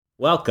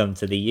Welcome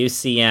to the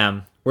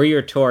UCM. We're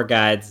your tour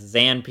guides,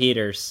 Xan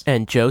Peters.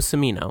 And Joe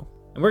Cimino.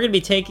 And we're going to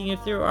be taking you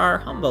through our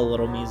humble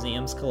little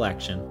museum's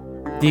collection.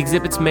 The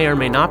exhibits may or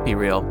may not be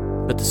real,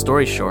 but the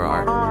stories sure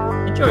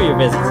are. Enjoy your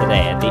visit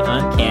today at the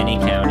Uncanny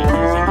County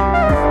Museum.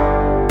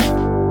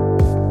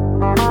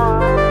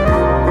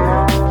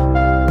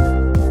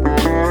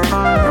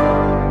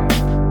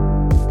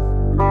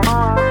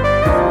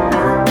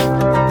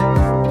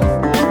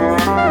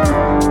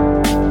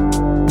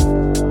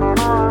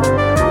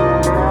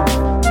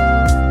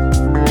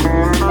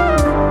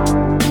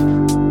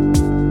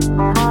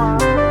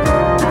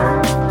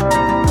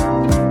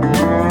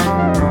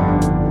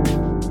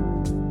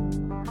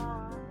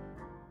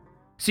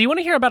 So you want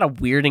to hear about a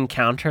weird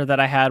encounter that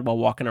I had while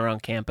walking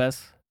around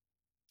campus?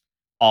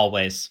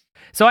 Always.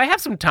 So I have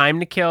some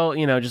time to kill,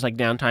 just like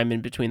downtime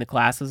in between the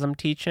classes I'm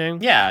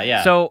teaching.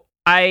 Yeah. So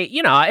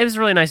it was a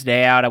really nice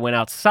day out. I went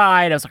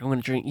outside. I was like, I'm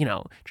going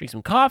to drink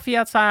some coffee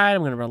outside. I'm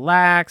going to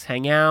relax,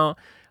 hang out.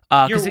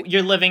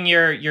 You're living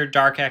your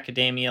dark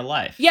academia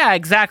life. Yeah,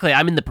 exactly.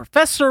 I'm in the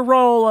professor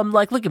role. I'm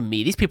like, look at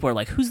me. These people are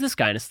like, who's this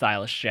guy in a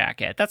stylish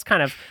jacket? That's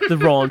kind of the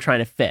role I'm trying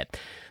to fit.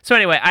 So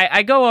anyway,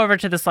 I go over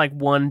to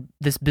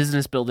this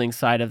business building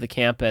side of the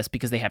campus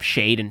because they have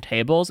shade and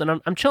tables, and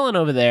I'm chilling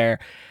over there,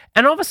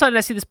 and all of a sudden I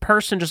see this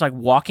person just like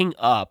walking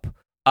up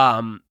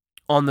on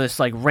this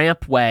like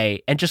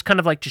rampway and just kind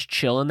of like just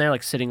chilling there,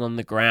 like sitting on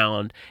the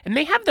ground, and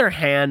they have their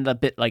hand a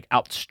bit like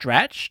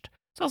outstretched.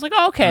 So I was like,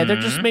 oh, okay,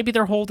 maybe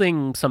they're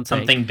holding something.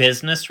 Something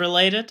business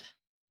related?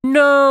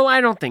 No,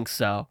 I don't think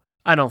so.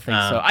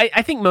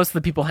 I think most of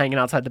the people hanging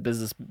outside the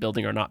business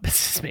building are not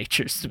business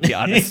majors, to be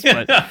honest.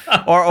 But,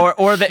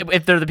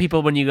 if they're the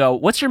people when you go,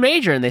 what's your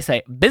major? And they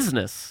say,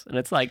 business. And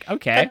it's like,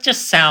 okay. That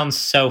just sounds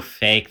so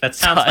fake. That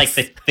sounds like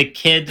the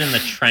kid in the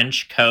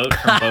trench coat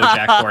from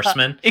BoJack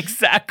Horseman.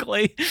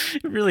 Exactly.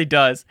 It really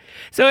does.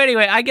 So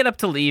anyway, I get up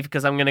to leave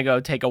because I'm going to go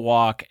take a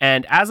walk.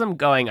 And as I'm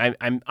going,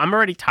 I'm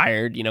already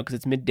tired, because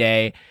it's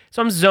midday.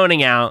 So I'm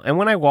zoning out. And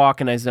when I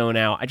walk and I zone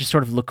out, I just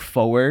sort of look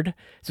forward.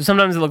 So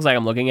sometimes it looks like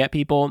I'm looking at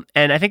people.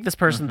 And I think this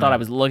person thought I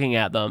was looking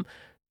at them.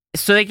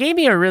 So they gave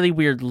me a really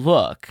weird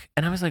look.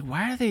 And I was like,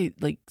 why are they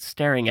like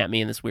staring at me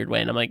in this weird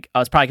way? And I'm like, oh,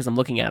 it's probably because I'm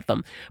looking at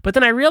them. But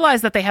then I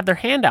realized that they have their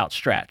hand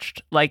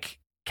outstretched. Like,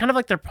 kind of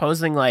like they're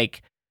posing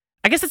like,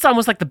 I guess it's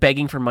almost like the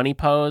begging for money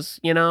pose,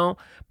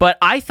 But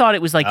I thought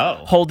it was like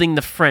holding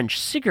the French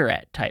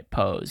cigarette type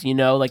pose,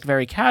 like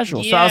very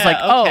casual. So I was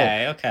like,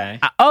 okay.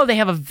 They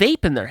have a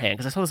vape in their hand.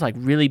 Because I saw this like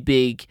really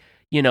big...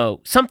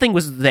 something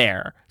was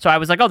there. So I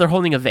was like, oh, they're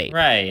holding a vape.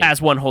 Right.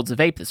 As one holds a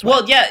vape this way.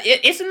 Well, yeah,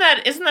 isn't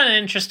that an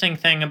interesting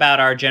thing about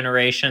our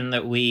generation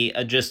that we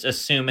just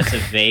assume it's a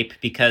vape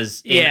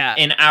because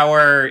in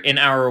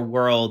our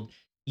world,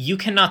 you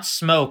cannot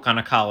smoke on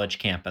a college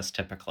campus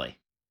typically.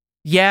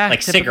 Yeah.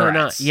 Like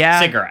cigarettes.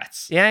 Yeah.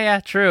 Cigarettes. Yeah,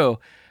 true.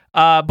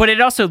 But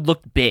it also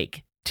looked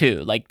big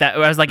too. Like that,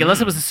 I was like, unless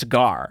it was a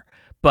cigar.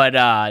 But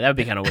that would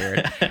be kind of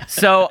weird.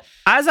 So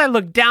as I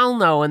look down,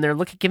 though, and they're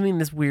giving me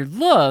this weird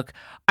look,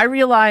 I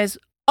realize,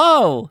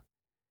 oh,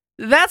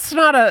 that's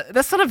not a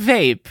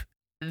vape.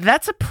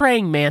 That's a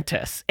praying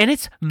mantis, and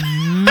it's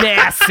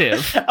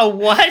massive. A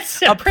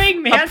what? A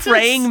praying mantis? A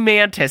praying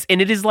mantis,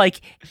 and it is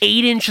like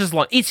 8 inches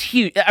long. It's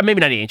huge. Maybe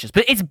not 8 inches,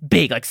 but it's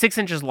big, like 6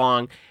 inches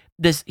long.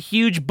 This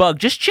huge bug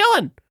just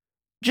chilling.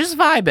 Just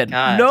vibing.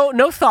 God.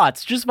 No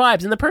thoughts, just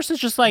vibes. And the person's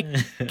just like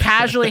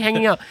casually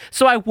hanging out.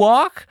 So I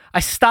walk, I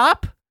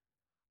stop,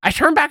 I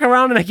turn back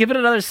around and I give it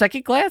another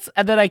second glance,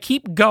 and then I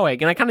keep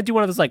going. And I kind of do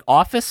one of those like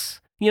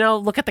office,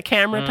 look at the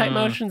camera type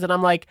motions. And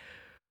I'm like,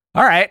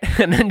 all right.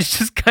 And then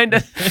just kind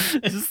of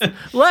just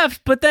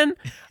left. But then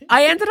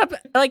I ended up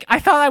like, I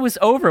thought I was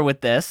over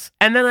with this.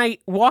 And then I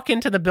walk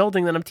into the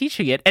building that I'm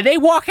teaching it, and they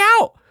walk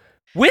out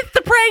with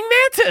the praying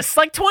mantis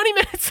like 20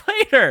 minutes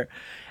later.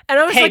 And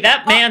I was hey,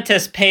 that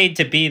mantis paid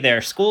to be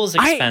there. School's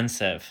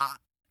expensive.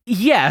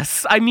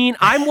 Yes. I mean,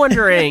 I'm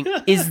wondering,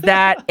 is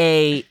that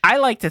I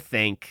like to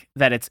think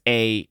that it's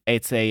a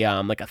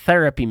like a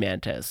therapy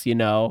mantis,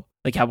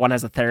 like how one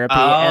has a therapy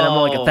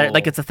animal,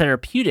 like it's a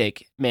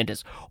therapeutic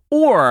mantis,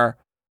 or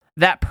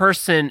that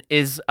person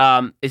is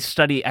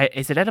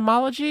it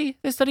etymology?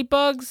 They study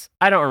bugs?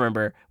 I don't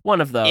remember.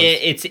 One of those.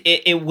 It's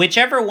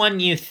whichever one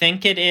you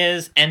think it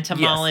is,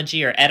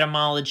 entomology or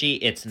etymology.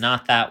 It's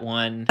not that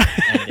one.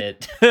 And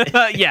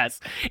yes,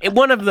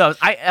 one of those.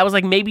 I was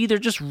like, maybe they're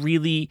just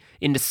really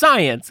into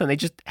science and they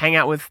just hang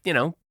out with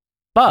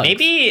bugs.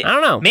 Maybe, I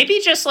don't know. Maybe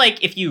just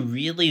like if you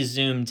really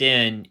zoomed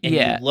in and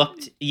you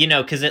looked,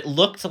 because it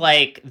looked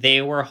like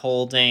they were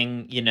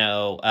holding,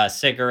 a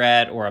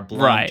cigarette or a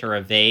blunt or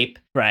a vape.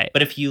 Right.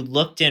 But if you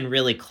looked in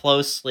really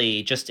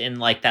closely, just in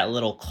like that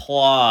little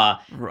claw,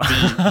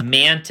 the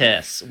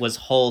mantis was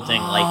holding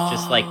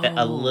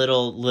a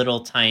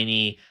little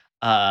tiny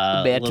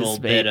little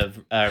vape. bit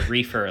of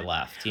reefer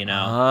left,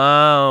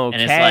 Oh,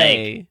 okay.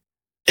 And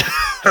it's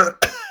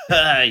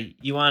like,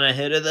 you want a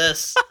hit of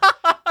this?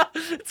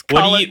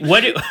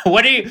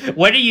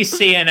 What are you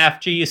seeing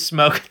after you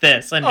smoke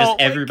this? And just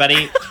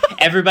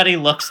everybody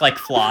looks like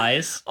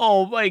flies.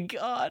 Oh my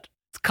god.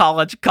 It's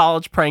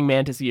college praying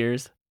mantis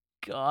years.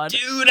 God.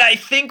 Dude, I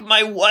think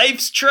my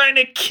wife's trying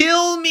to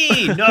kill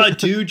me. No,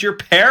 dude, you're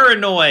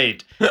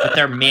paranoid. But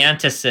they're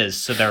mantises,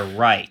 so they're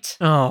right.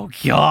 Oh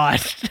God.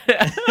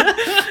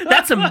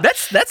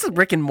 That's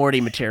Rick and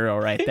Morty material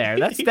right there.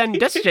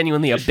 That's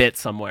genuinely a bit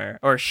somewhere,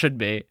 or should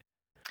be.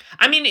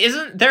 I mean,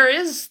 there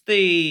is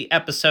the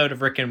episode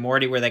of Rick and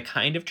Morty where they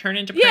kind of turn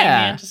into praying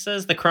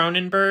mantises, the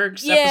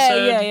Cronenberg's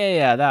episode?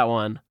 Yeah, that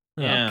one.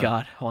 Yeah. Oh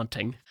God,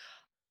 haunting.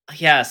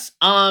 Yes.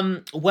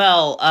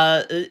 Well,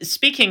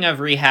 speaking of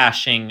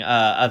rehashing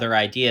other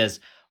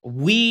ideas,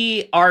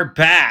 we are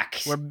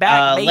back. We're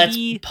back, baby. Let's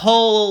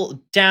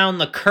pull down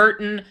the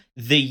curtain.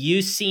 The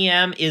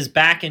UCM is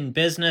back in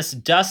business.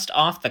 Dust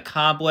off the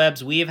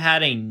cobwebs. We've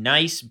had a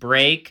nice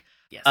break.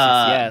 Yes.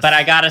 But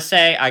I gotta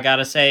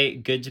say,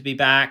 good to be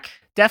back.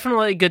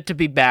 Definitely good to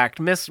be back.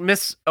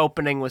 Miss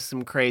opening with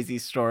some crazy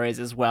stories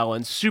as well,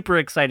 and super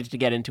excited to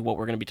get into what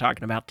we're going to be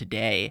talking about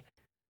today.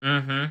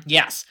 Mm-hmm.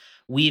 Yes.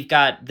 We've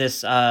got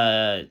this,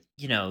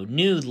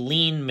 new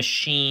lean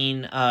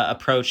machine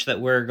approach that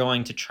we're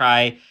going to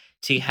try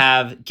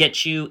to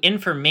get you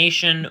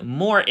information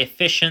more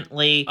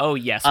efficiently. Oh,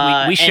 yes.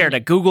 We shared a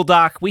Google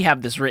Doc. We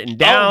have this written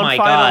down. Oh, my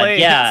finally.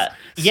 God.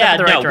 Yeah.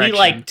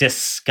 We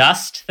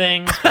discussed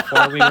things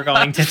before we were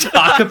going to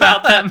talk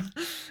about them.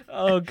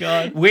 Oh,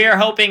 God. We're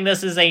hoping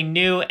this is a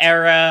new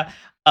era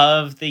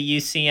of the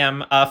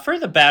UCM for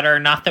the better.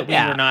 Not that we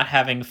were not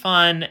having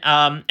fun.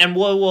 And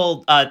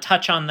we'll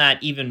touch on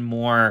that even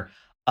more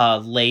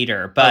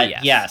later.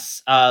 But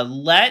yes,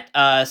 let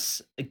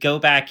us go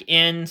back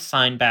in,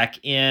 sign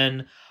back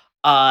in,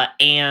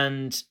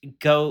 and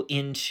go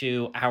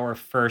into our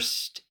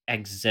first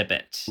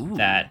exhibit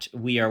that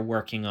we are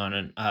working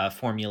on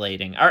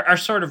formulating. Our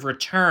sort of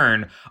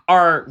return,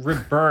 our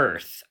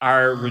rebirth,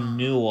 our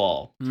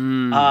renewal.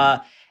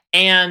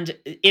 And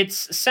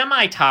it's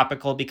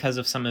semi-topical because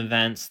of some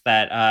events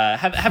that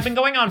have been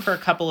going on for a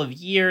couple of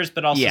years,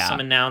 but also some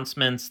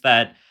announcements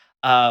that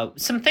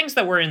some things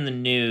that were in the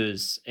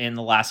news in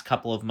the last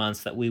couple of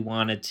months that we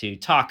wanted to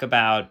talk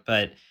about,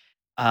 but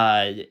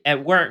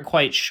weren't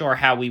quite sure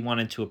how we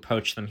wanted to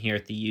approach them here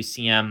at the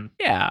UCM.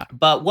 Yeah.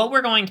 But what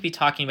we're going to be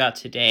talking about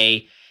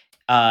today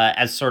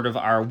as sort of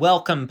our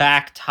welcome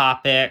back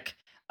topic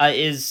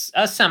is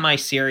a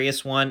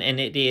semi-serious one, and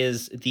it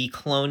is the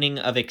cloning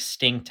of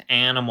extinct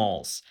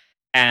animals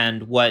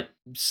and what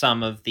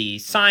some of the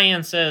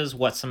science is,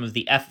 what some of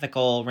the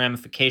ethical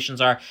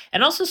ramifications are,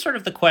 and also sort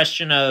of the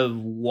question of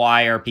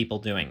why are people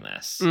doing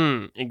this?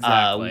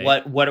 Exactly.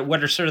 What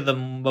are sort of the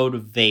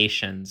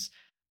motivations?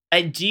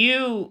 Do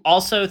you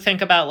also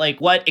think about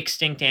like what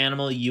extinct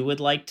animal you would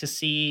like to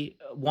see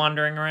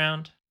wandering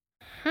around?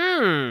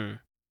 I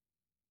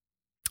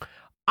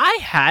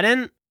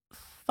hadn't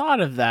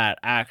thought of that,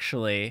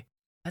 actually.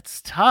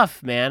 That's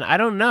tough, man. I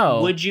don't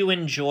know. Would you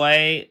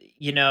enjoy,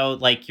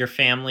 like your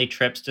family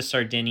trips to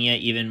Sardinia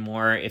even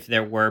more if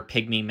there were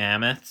pygmy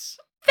mammoths?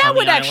 That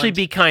would actually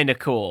be kind of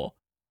cool.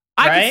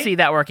 I could see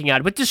that working out.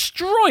 It would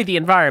destroy the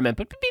environment,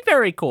 but it would be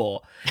very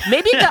cool.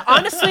 Maybe,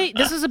 honestly,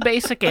 this is a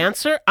basic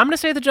answer. I'm going to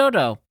say the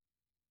dodo.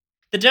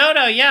 The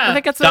dodo, yeah. I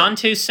think that's gone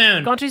too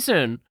soon. Gone too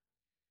soon.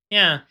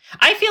 Yeah.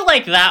 I feel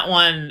like that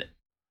one...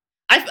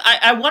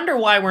 I wonder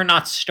why we're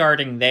not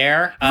starting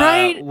there.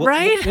 Right.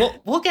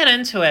 We'll get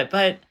into it,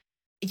 but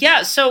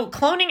yeah. So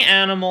cloning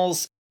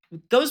animals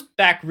goes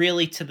back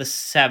really to the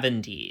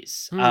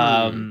 70s.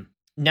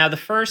 Now the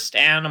first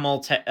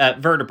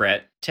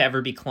vertebrate to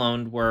ever be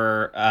cloned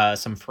were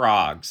some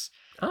frogs,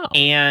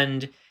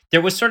 and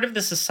there was sort of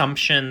this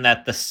assumption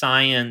that the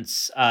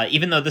science,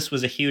 even though this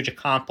was a huge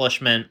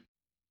accomplishment,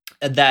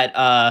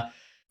 that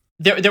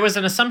There was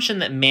an assumption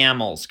that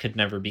mammals could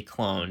never be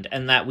cloned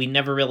and that we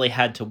never really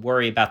had to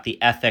worry about the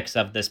ethics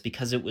of this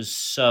because it was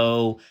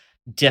so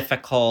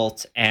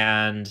difficult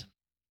and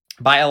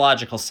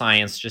biological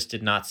science just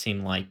did not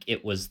seem like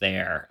it was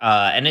there.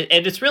 And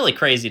it's really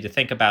crazy to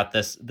think about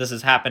this. This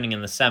is happening in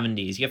the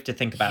 70s. You have to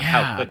think about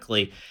how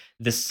quickly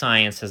this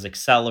science has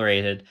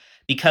accelerated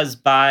because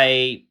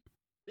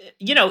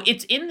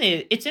it's in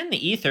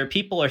the ether.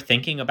 People are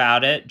thinking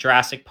about it.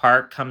 Jurassic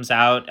Park comes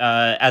out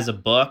as a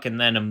book and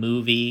then a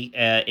movie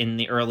in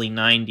the early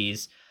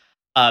 90s.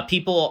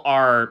 People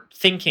are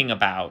thinking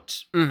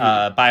about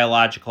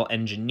biological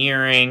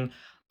engineering.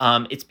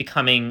 It's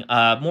becoming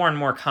more and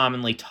more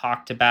commonly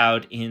talked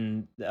about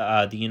in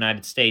the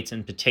United States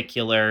in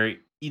particular.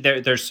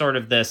 There's sort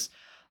of this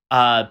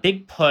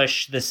big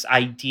push, this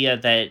idea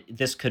that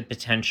this could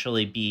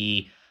potentially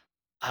be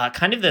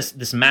kind of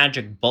this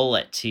magic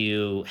bullet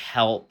to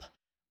help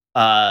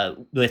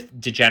with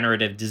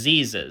degenerative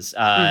diseases,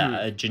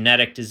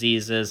 genetic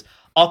diseases,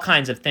 all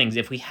kinds of things,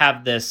 if we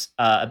have this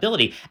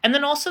ability. And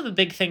then also the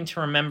big thing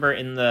to remember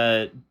in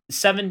the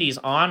 70s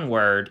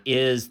onward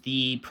is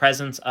the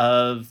presence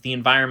of the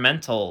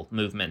environmental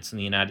movements in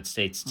the United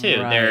States,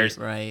 too. There's,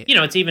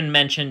 it's even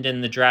mentioned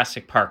in the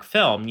Jurassic Park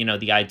film,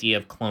 the idea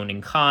of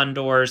cloning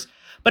condors.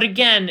 But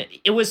again,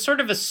 it was sort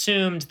of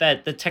assumed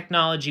that the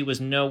technology was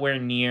nowhere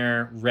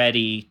near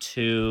ready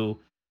to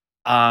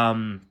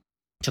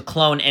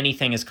clone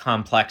anything as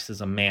complex as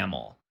a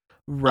mammal.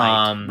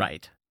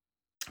 Right.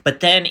 But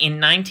then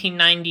in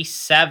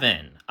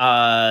 1997,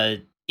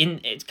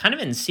 it's kind of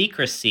in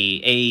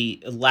secrecy, a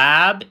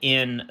lab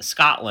in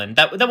Scotland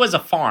that was a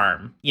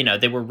farm.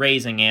 They were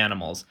raising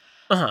animals.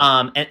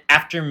 And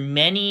after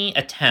many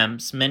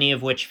attempts, many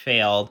of which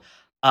failed,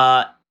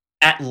 at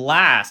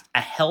last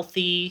a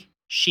healthy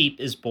sheep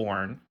is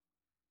born,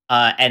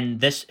 and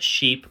this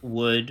sheep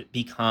would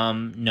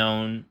become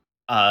known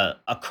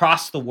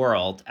across the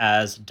world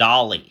as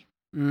Dolly.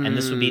 And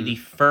this would be the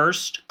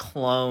first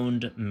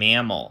cloned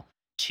mammal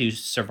to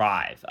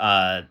survive.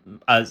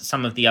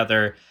 Some of the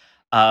other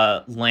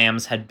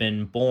lambs had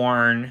been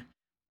born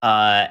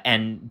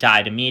and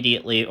died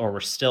immediately or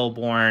were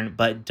stillborn,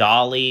 but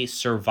Dolly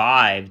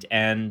survived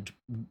and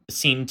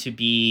seemed to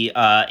be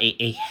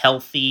a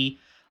healthy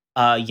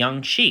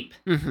young sheep.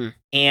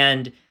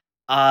 And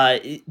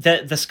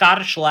the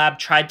Scottish lab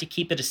tried to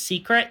keep it a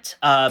secret,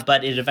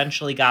 but it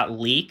eventually got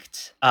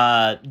leaked.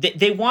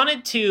 They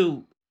wanted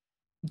to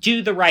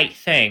do the right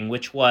thing,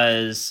 which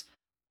was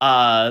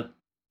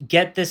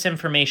get this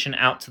information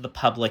out to the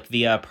public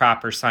via a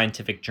proper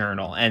scientific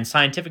journal. And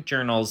scientific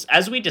journals,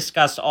 as we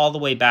discussed all the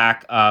way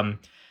back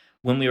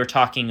when we were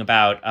talking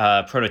about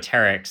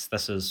Prototeryx,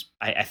 this was,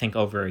 I think,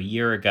 over a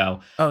year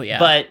ago. Oh, yeah.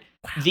 But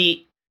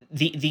the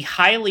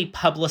highly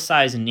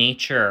publicized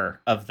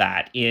nature of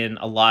that in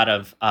a lot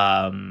of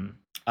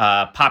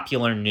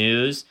popular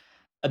news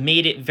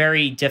made it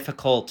very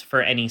difficult for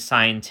any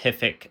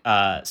scientific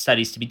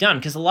studies to be done,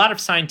 because a lot of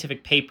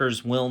scientific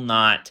papers will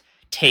not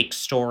take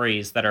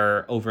stories that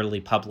are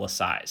overly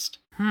publicized.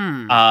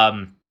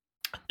 But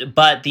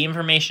the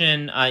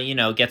information,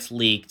 gets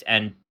leaked,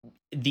 and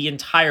the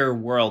entire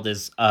world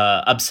is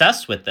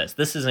obsessed with this.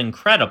 This is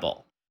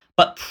incredible.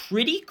 But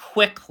pretty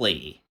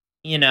quickly,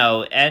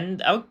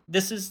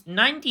 this is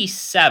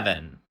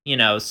 97,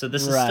 so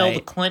this is still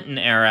the Clinton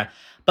era.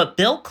 But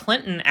Bill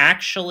Clinton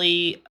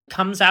actually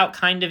comes out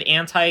kind of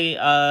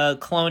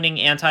anti-cloning,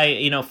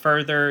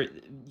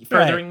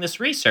 furthering this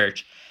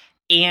research.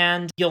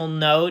 And you'll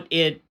note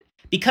it,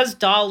 because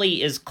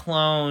Dolly is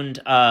cloned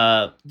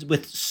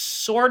with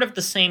sort of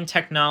the same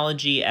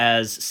technology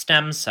as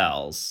stem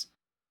cells,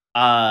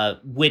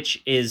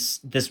 which is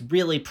this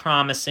really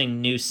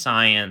promising new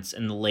science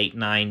in the late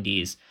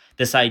 90s.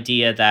 This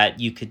idea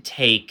that you could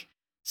take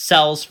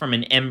cells from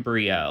an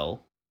embryo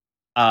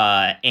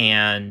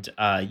and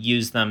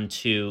use them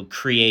to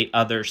create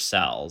other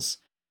cells.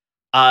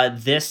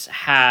 This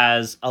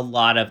has a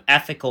lot of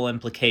ethical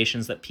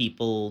implications that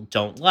people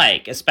don't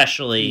like,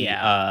 especially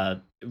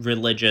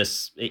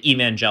religious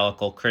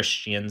evangelical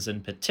Christians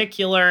in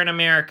particular in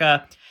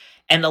America.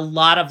 And a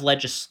lot of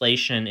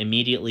legislation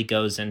immediately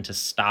goes in to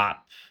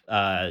stop,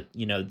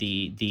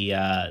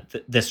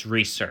 this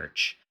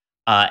research,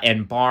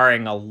 and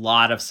barring a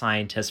lot of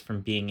scientists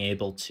from being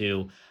able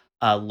to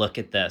look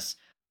at this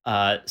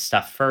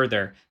stuff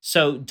further.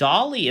 So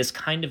Dolly is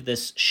kind of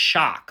this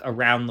shock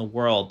around the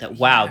world that,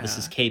 wow, this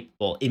is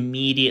capable.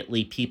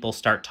 Immediately people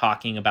start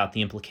talking about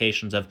the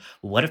implications of,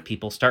 what if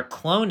people start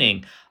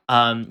cloning?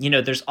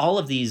 There's all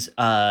of these,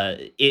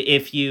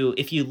 if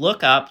you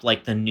look up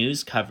like the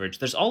news coverage,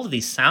 there's all of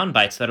these sound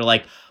bites that are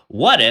like,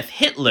 what if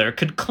Hitler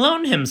could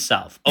clone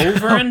himself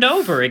over and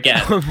over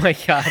again? Oh my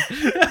God.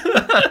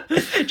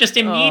 Just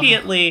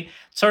immediately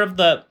sort of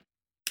the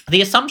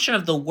assumption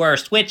of the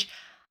worst, which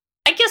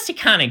I guess you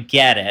kind of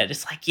get it.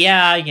 It's like,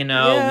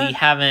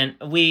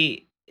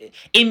 we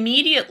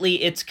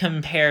immediately it's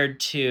compared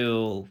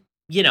to,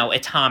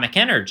 atomic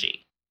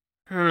energy.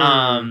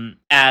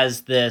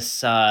 As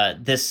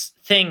this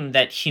thing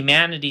that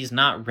humanity's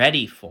not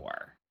ready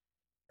for.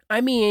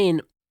 I mean,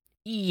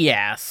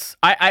 yes,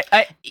 I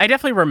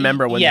definitely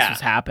remember when this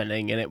was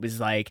happening, and it was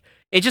like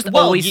it just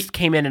always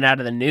came in and out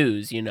of the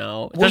news,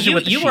 Well,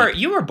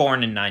 you were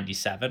born in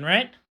 97,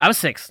 right? I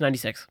was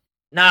 96.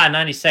 Nah,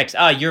 96.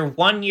 Oh, you're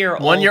 1 year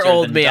older 1 year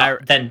old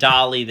than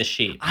Dolly the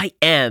sheep. I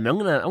am. I'm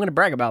gonna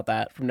brag about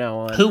that from now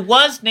on. Who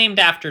was named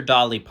after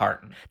Dolly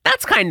Parton.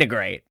 That's kind of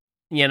great.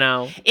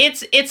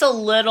 It's a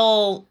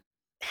little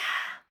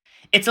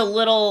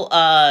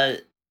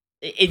the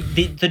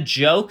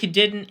joke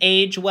didn't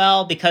age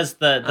well, because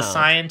the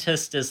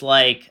scientist is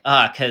like,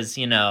 because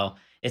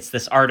it's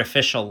this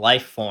artificial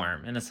life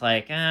form, and it's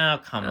like, oh,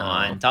 come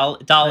on,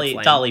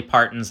 Dolly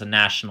Parton's a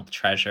national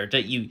treasure.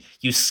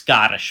 You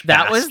Scottish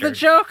bastard. That was the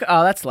joke?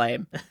 Oh, that's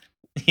lame.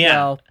 Yeah.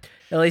 Well,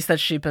 at least that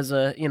sheep has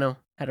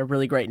had a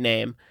really great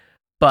name.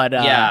 But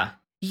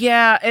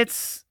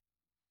it's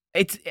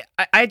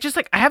I just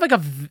I have like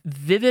a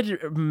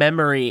vivid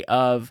memory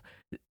of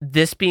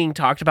this being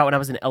talked about when I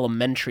was in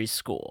elementary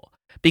school,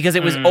 because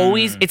it was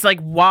always, it's like,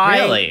 why?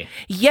 Really?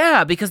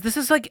 Yeah, because this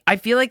is like, I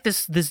feel like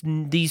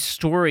these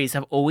stories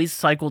have always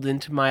cycled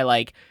into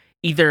my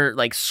either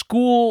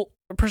school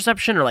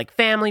perception or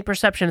family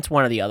perception. It's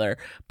one or the other,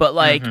 but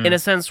in a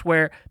sense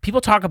where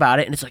people talk about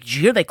it and it's like, did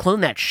you hear they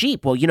clone that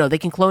sheep? Well, they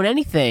can clone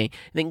anything.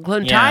 They can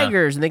clone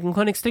tigers, and they can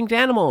clone extinct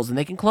animals, and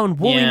they can clone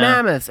woolly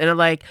mammoths,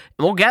 and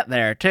we'll get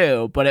there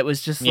too. But it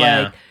was just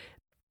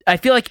I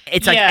feel like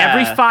it's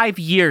every 5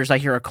 years I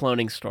hear a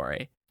cloning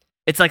story.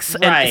 It's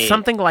it's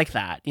something like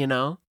that,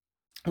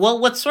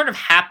 Well, what sort of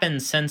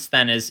happened since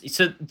then is,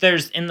 so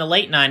there's in the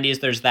late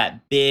 90s, there's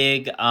that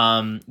big,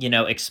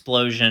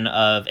 explosion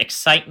of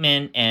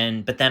excitement,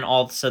 but then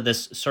also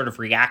this sort of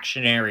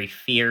reactionary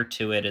fear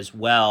to it as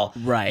well.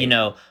 Right.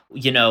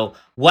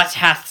 What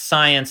hath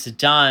science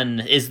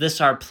done? Is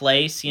this our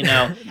place?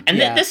 And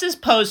this is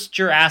post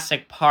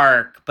Jurassic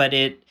Park, but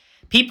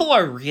people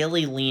are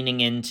really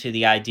leaning into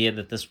the idea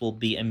that this will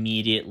be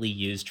immediately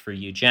used for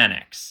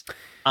eugenics.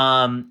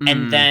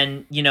 And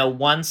then,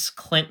 once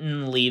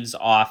Clinton leaves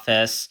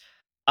office,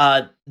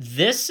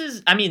 this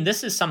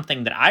is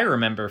something that I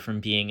remember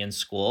from being in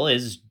school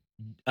is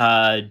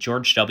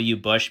George W.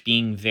 Bush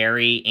being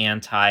very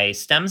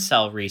anti-stem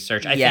cell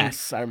research. I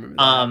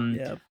remember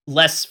that.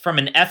 Less from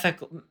an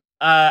ethical,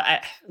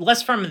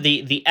 less from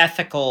the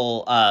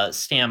ethical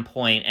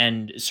standpoint,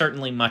 and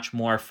certainly much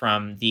more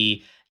from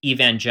the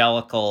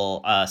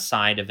evangelical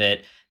side of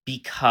it,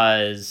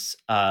 because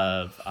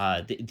of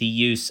the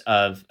use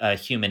of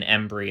human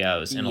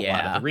embryos in a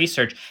lot of the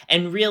research.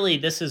 And really,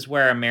 this is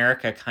where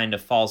America kind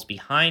of falls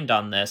behind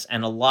on this,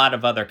 and a lot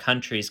of other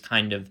countries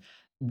kind of,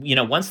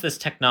 once this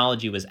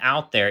technology was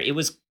out there, it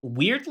was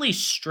weirdly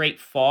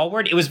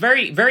straightforward. It was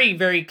very, very,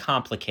 very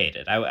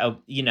complicated.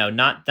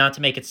 Not to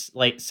make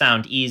it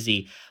sound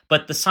easy,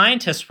 but the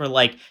scientists were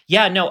like,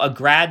 yeah, no, a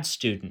grad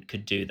student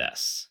could do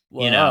this.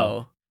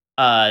 Whoa.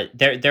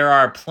 There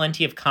are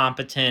plenty of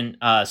competent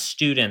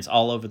students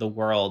all over the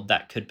world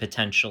that could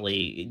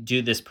potentially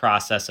do this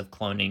process of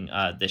cloning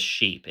this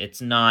sheep. It's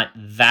not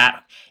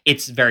that,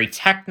 it's very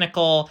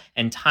technical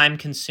and time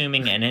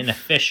consuming and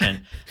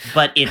inefficient,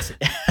 but it's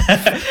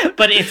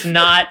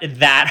not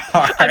that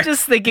hard. I'm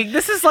just thinking,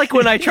 this is like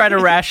when I try to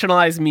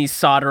rationalize me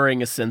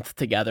soldering a synth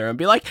together and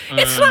be like,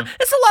 it's a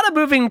lot of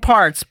moving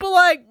parts, but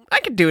like I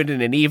could do it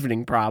in an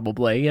evening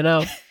probably,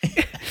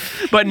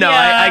 But no,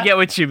 I get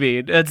what you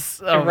mean.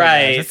 It's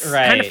right. It's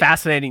kind of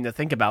fascinating to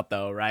think about,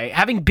 though, right?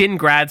 Having been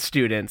grad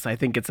students, I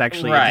think it's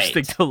actually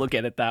interesting to look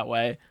at it that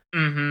way.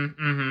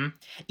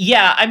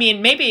 Yeah, I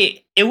mean,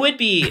 maybe it would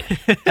be.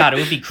 God, it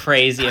would be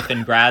crazy if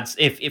in grads,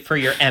 if for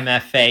your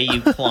MFA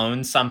you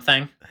clone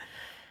something.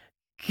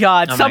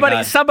 God,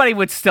 somebody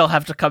would still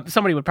have to come.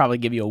 Somebody would probably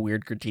give you a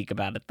weird critique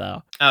about it,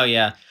 though. Oh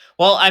yeah.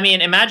 Well, I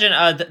mean, imagine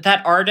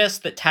that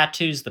artist that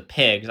tattoos the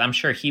pigs. I'm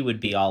sure he would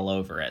be all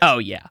over it. Oh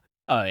yeah.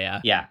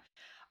 Yeah.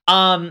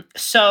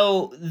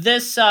 So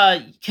this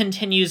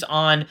continues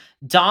on.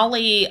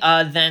 Dolly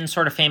then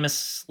sort of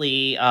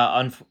famously,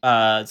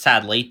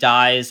 sadly,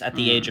 dies at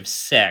the age of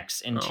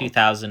 6 in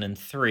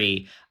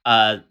 2003.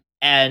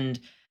 And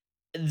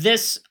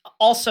this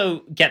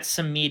also gets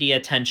some media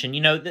attention.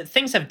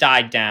 Things have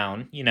died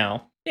down,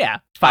 Yeah,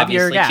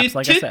 5-year gaps,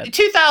 like I said.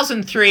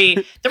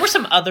 2003, there were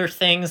some other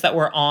things that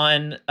were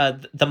on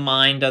the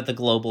mind of the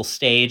global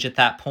stage at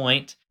that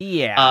point.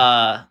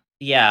 Yeah.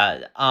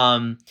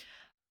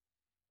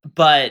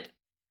 But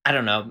I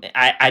don't know.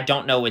 I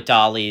don't know what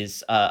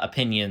Dolly's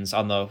opinions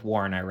on the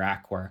war in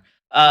Iraq were.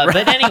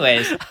 But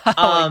anyways.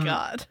 Oh, my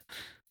God.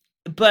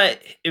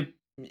 But it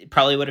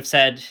probably would have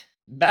said,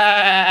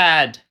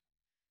 bad.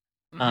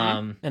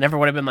 And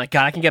everyone would have been like,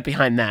 God, I can get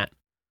behind that.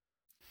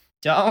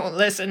 Don't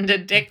listen to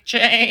Dick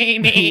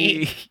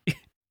Cheney.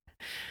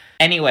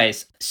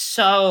 Anyways,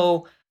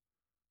 so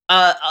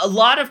a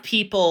lot of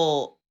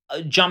people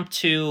jump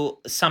to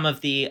some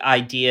of the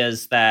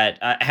ideas that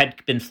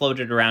had been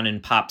floated around in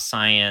pop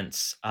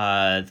science,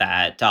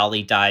 that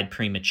Dolly died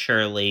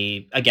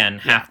prematurely. Again,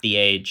 half the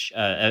age,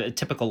 a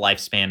typical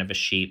lifespan of a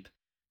sheep,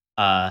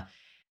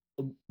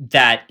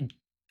 that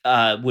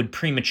would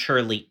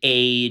prematurely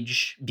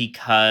age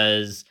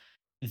because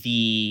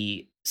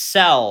the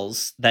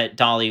cells that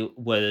Dolly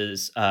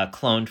was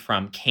cloned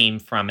from came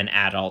from an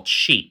adult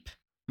sheep.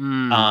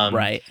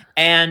 Right.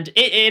 And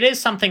it is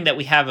something that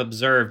we have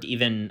observed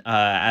even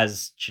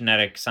as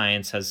genetic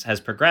science has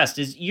progressed,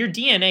 is your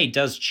DNA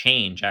does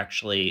change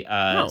actually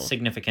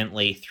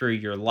significantly through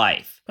your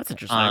life. That's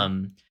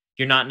interesting.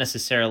 You're not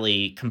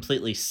necessarily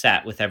completely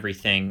set with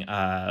everything.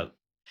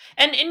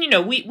 And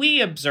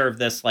we observe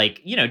this,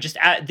 like, just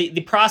at the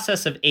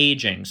process of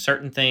aging.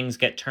 Certain things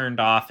get turned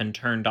off and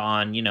turned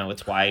on.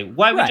 It's why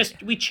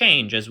we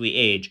change as we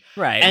age.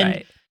 Right.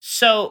 And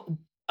so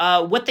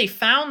what they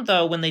found,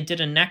 though, when they did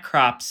a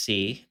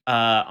necropsy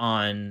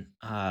on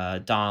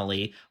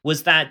Dolly,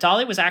 was that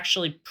Dolly was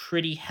actually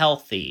pretty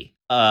healthy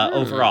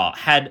overall.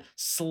 Had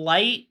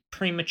slight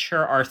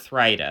premature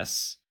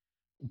arthritis,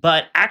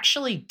 but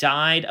actually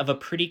died of a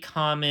pretty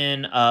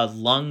common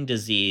lung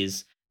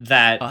disease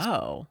that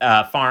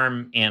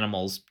farm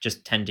animals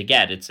just tend to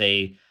get. It's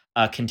a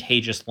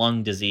contagious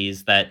lung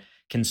disease that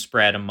can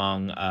spread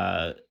among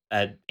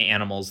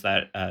animals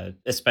that,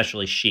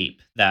 especially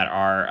sheep, that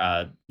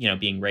are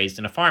being raised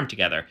in a farm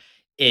together.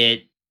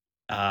 It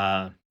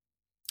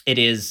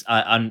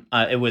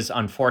was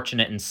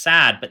unfortunate and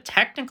sad, but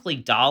technically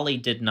Dolly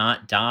did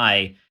not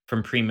die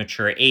from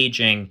premature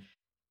aging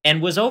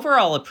and was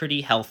overall a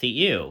pretty healthy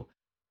ewe.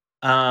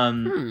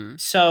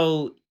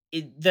 So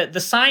the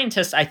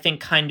scientists, I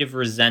think, kind of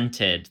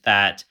resented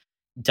that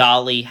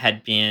Dolly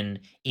had been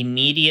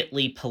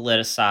immediately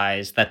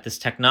politicized, that this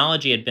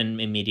technology had been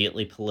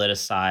immediately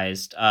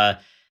politicized.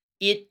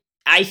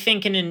 I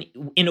think,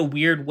 in a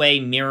weird way,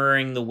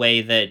 mirroring the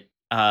way that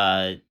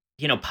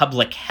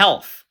public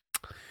health,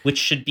 which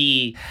should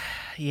be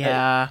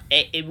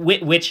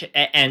which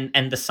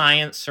and the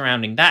science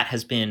surrounding that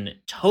has been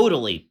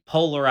totally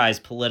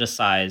polarized,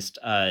 politicized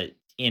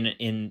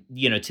in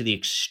to the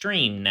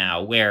extreme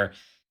now, where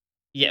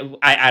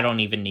I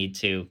don't even need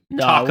to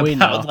talk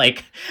about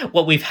like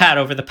what we've had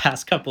over the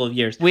past couple of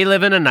years. We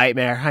live in a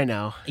nightmare. I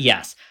know.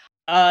 Yes.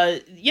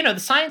 The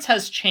science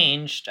has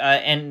changed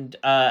and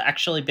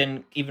actually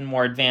been even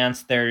more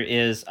advanced. There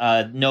is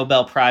a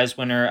Nobel Prize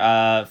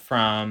winner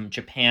from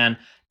Japan,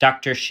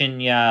 Dr.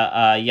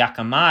 Shinya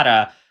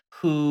Yakamada,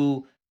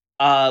 who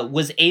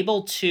was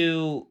able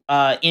to,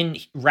 in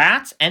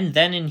rats and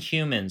then in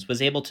humans,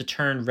 was able to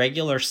turn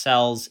regular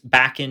cells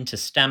back into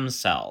stem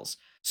cells.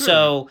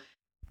 So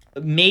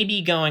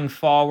maybe going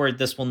forward,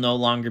 this will no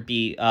longer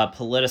be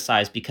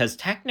politicized, because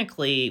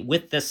technically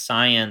with this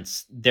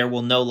science, there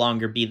will no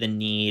longer be the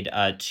need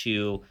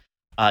to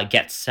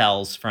get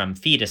cells from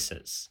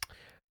fetuses.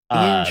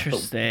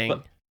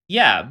 Interesting.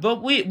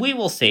 But we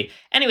will see.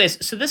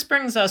 Anyways, so this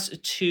brings us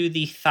to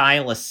the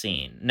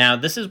Thylacine. Now,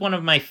 this is one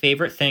of my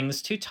favorite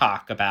things to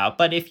talk about,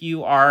 but if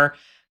you are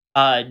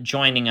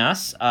joining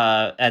us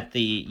at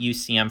the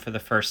UCM for the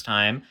first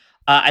time,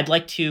 I'd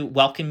like to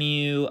welcome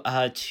you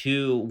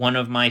to one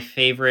of my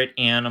favorite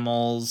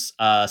animals /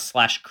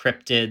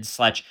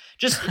 cryptids /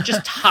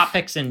 just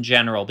topics in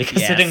general,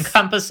 because it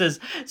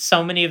encompasses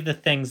so many of the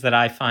things that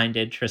I find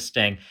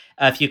interesting.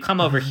 If you come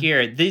over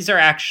here, these are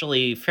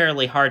actually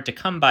fairly hard to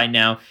come by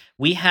now.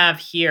 We have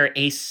here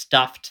a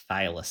stuffed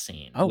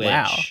thylacine,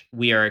 which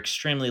we are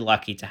extremely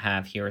lucky to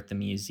have here at the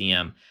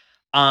museum.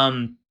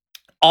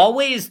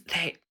 It's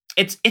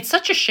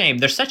such a shame.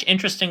 They're such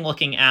interesting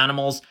looking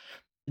animals.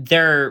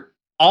 They're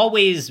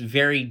always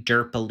very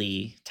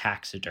derpily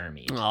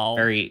taxidermied.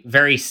 Very,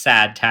 very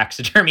sad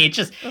taxidermy.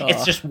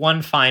 It's just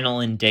one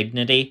final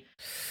indignity.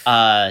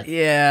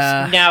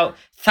 Now,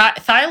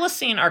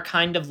 thylacine are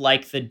kind of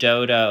like the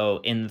dodo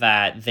in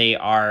that they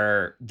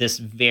are this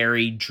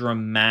very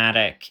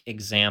dramatic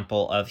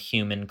example of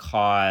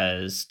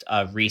human-caused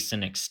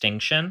recent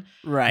extinction.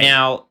 Right.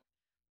 Now,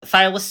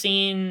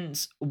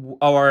 thylacines,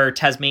 or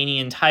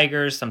Tasmanian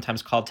tigers,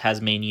 sometimes called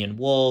Tasmanian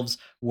wolves,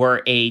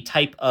 were a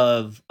type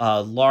of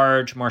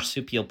large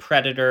marsupial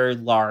predator,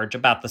 large,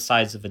 about the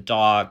size of a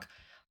dog,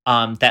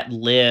 that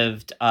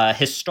lived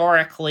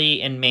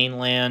historically in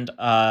mainland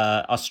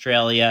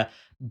Australia,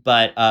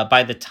 but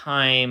by the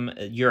time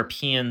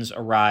Europeans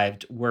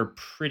arrived, were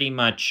pretty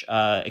much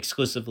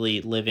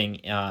exclusively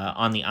living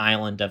on the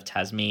island of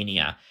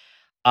Tasmania.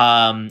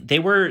 They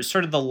were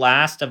sort of the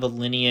last of a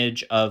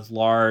lineage of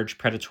large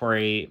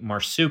predatory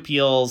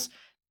marsupials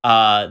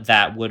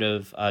that would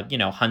have,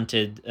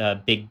 hunted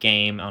big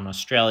game on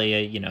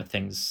Australia.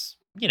 Things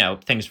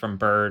from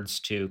birds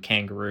to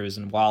kangaroos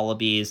and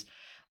wallabies.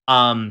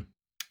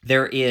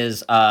 There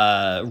is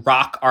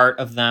rock art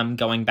of them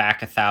going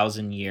back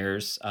 1,000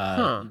 years,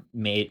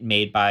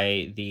 made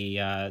by the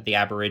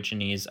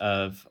Aborigines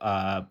of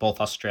both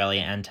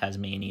Australia and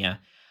Tasmania.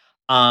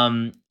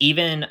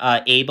 Even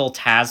Abel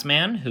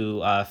Tasman,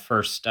 who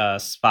first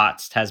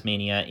spots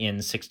Tasmania in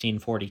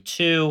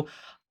 1642,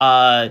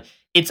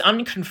 it's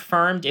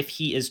unconfirmed if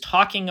he is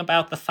talking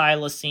about the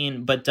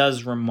thylacine, but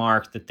does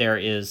remark that there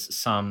is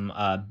some,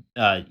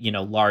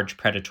 large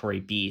predatory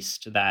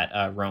beast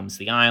that roams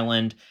the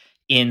island.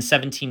 In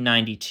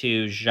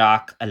 1792,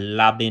 Jacques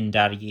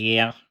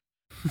Labindarrière,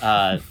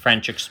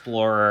 French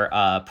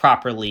explorer,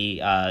 properly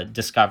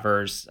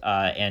discovers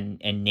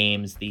and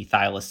names the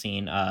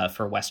thylacine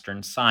for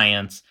Western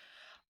science.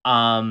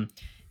 Now,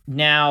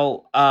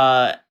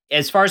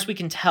 as far as we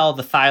can tell,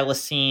 the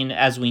thylacine,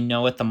 as we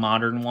know it, the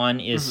modern one,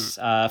 is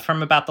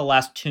from about the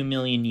last 2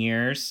 million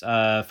years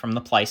from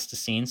the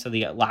Pleistocene, so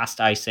the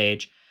last ice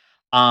age.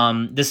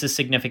 This is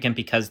significant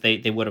because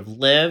they would have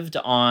lived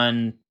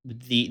on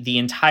the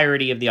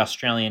entirety of the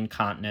Australian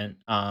continent.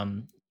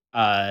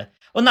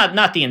 Well,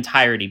 not the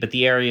entirety, but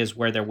the areas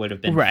where there would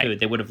have been food.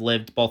 They would have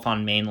lived both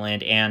on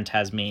mainland and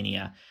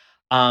Tasmania.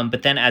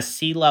 But then as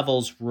sea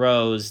levels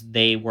rose,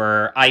 they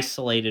were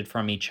isolated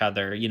from each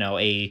other,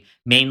 a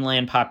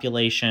mainland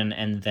population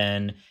and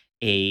then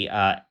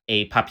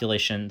a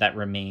population that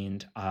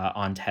remained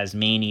on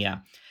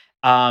Tasmania.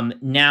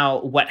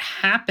 Now, what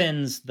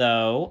happens,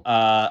 though,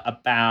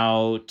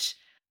 about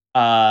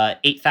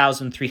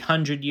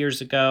 8,300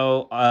 years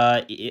ago,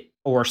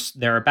 or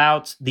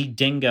thereabouts, the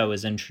dingo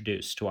is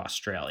introduced to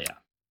Australia.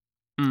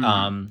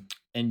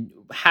 And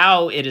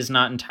how, it is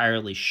not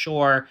entirely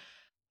sure,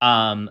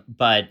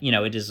 but,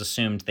 it is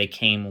assumed they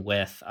came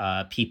with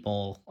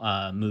people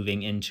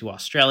moving into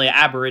Australia.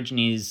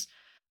 Aborigines,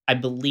 I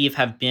believe,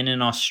 have been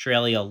in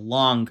Australia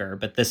longer,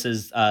 but this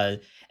is,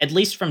 at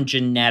least from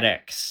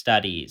genetic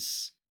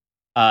studies,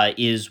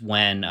 is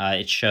when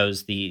it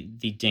shows the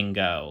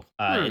dingo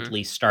at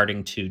least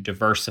starting to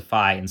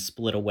diversify and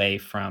split away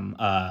from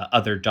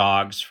other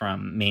dogs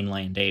from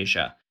mainland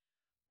Asia.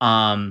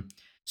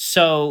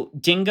 So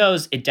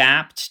dingoes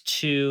adapt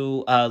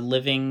to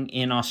living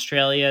in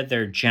Australia.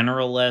 They're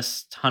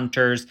generalist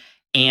hunters.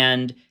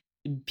 And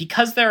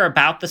because they're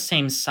about the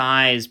same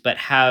size, but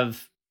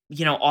have,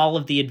 all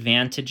of the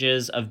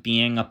advantages of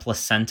being a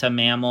placenta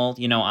mammal,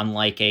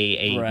 unlike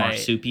a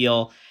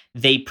marsupial,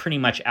 they pretty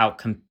much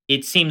outcompeted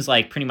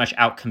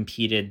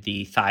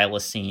the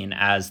thylacine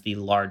as the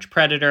large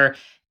predator.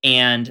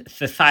 And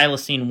the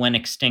thylacine went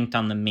extinct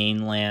on the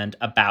mainland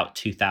about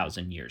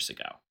 2,000 years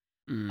ago.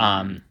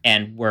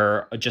 And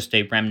we're just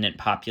a remnant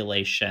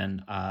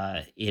population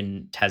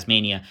in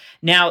Tasmania.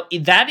 Now,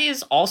 that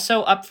is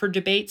also up for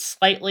debate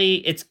slightly.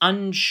 It's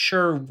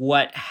unsure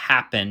what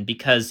happened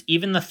because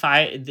even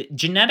the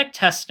genetic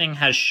testing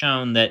has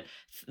shown that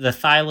the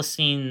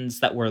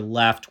thylacines that were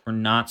left were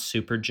not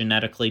super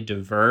genetically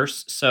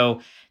diverse.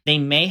 So they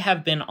may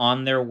have been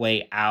on their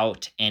way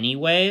out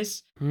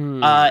anyways.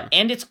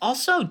 And it's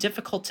also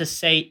difficult to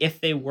say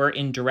if they were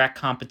in direct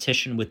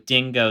competition with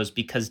dingoes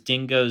because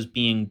dingoes,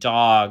 being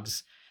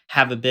dogs,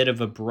 have a bit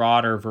of a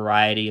broader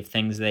variety of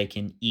things they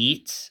can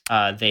eat.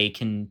 They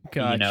can,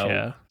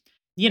 they're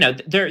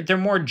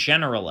more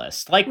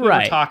generalist. Like we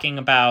were talking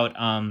about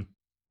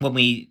when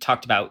we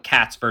talked about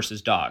cats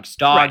versus dogs.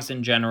 Dogs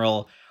in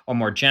general are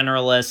more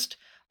generalist.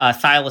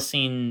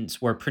 Thylacines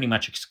were pretty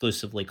much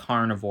exclusively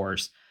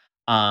carnivores.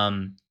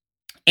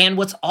 And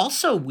what's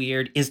also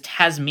weird is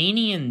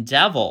Tasmanian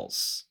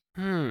devils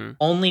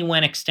only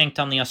went extinct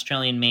on the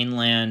Australian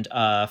mainland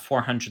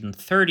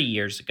 430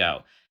 years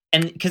ago.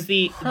 And because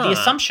the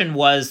assumption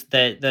was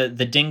that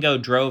the dingo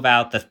drove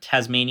out the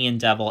Tasmanian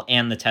devil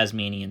and the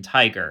Tasmanian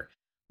tiger.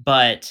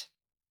 But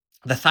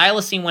the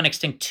thylacine went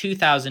extinct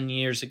 2,000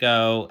 years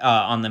ago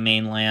on the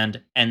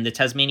mainland, and the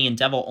Tasmanian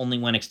devil only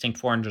went extinct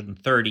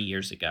 430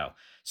 years ago.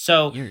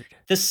 So weird.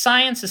 The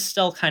science is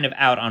still kind of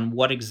out on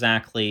what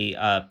exactly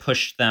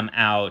pushed them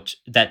out,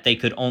 that they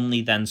could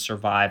only then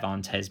survive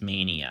on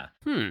Tasmania.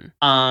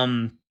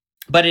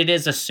 But it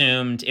is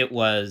assumed it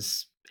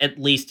was at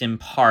least in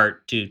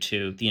part due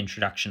to the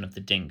introduction of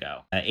the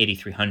dingo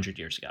 8,300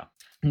 years ago.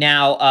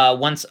 Now,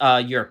 once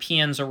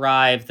Europeans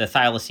arrive, the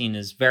thylacine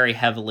is very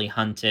heavily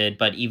hunted,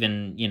 but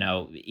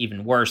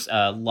even worse,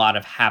 a lot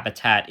of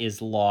habitat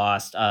is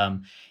lost.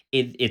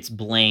 It's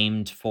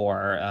blamed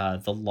for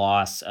the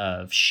loss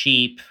of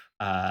sheep,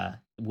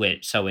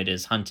 so it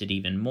is hunted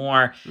even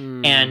more.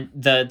 And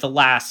the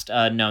last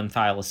known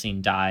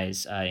thylacine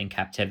dies in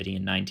captivity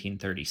in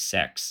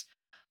 1936.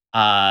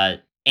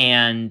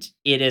 And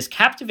it has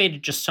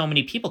captivated just so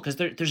many people because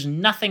there's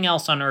nothing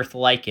else on Earth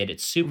like it.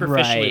 It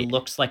superficially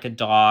looks like a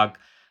dog,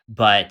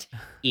 but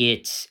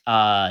it's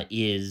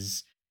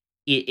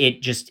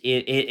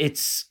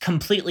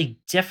completely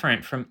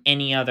different from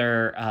any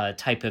other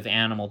type of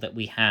animal that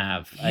we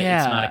have.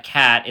 It's not a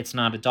cat. It's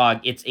not a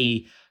dog. It's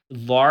a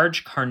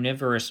large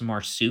carnivorous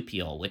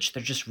marsupial, which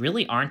there just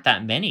really aren't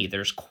that many.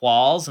 There's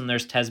quolls and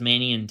there's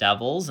Tasmanian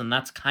devils, and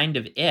that's kind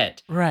of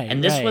it.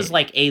 And this was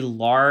like a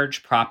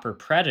large proper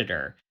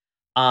predator.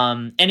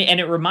 And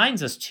it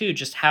reminds us too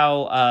just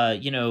how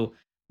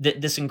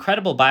this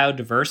incredible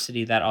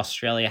biodiversity that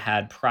Australia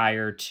had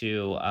prior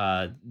to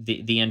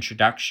the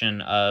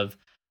introduction of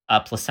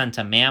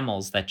placenta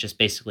mammals that just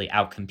basically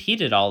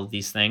outcompeted all of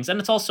these things. And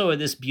it's also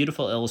this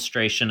beautiful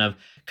illustration of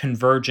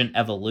convergent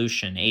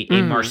evolution,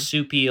 a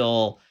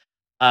marsupial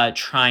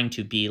trying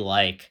to be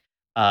like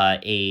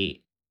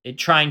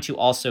trying to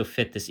also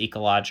fit this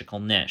ecological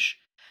niche.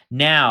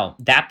 Now,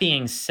 that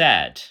being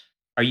said,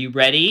 are you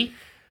ready?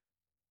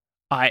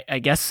 I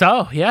guess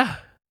so, yeah.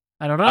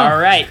 I don't know. All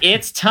right,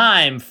 it's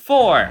time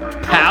for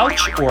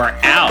Pouch or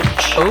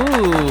Ouch.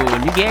 Ooh,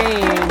 new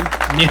game.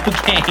 New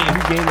game.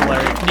 New game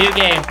alert. New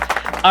game.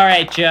 All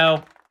right,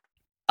 Joe.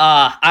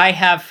 I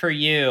have for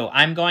you,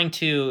 I'm going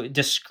to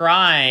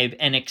describe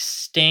an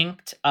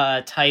extinct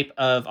type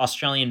of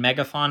Australian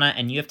megafauna,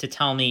 and you have to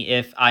tell me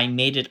if I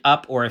made it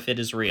up or if it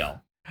is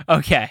real.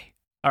 Okay.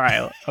 All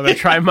right. I'm going to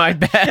try my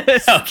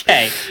best.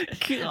 Okay.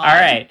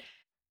 God.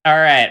 All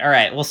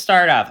right. We'll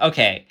start off.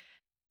 Okay.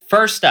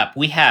 First up,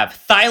 we have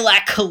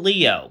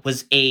Thylacine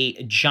was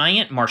a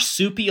giant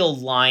marsupial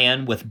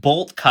lion with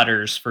bolt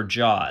cutters for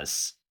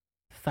jaws.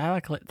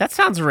 Thylacine. That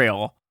sounds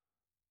real.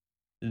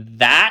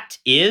 That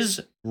is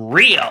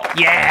real.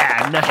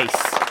 Yeah, nice.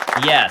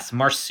 Yes,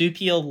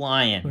 marsupial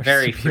lion.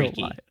 Very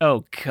freaky. Lion.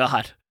 Oh,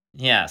 God.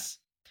 Yes.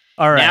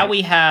 All right. Now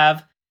we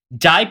have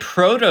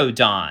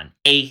Diprotodon,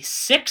 a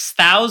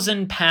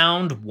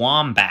 6,000-pound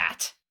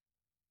wombat.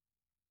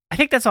 I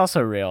think that's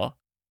also real.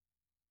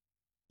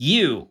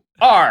 You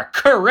are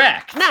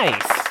correct.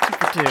 Nice. 2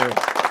 for 2.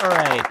 All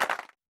right.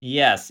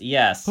 Yes.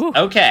 Ooh.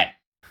 Okay.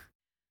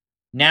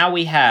 Now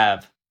we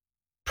have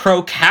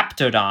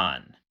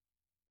Procaptodon,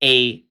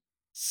 a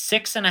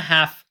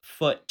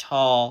 6.5-foot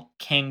tall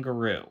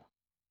kangaroo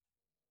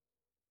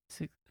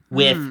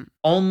with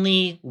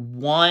only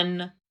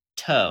one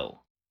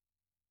toe.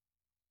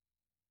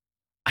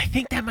 I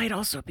think that might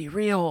also be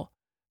real.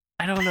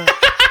 I don't know.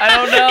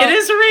 It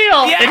is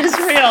real. Yes. It is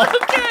real.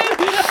 Okay.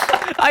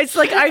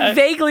 I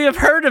vaguely have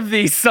heard of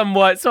these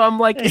somewhat, so I'm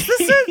like, is this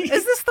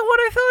the one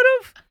I thought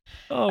of?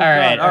 All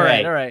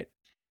right.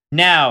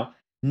 Now,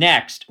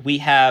 next, we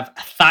have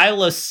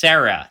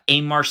Thylacera,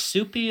 a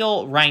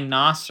marsupial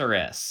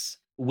rhinoceros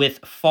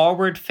with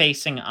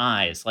forward-facing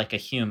eyes like a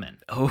human.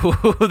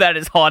 Oh, that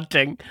is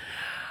haunting.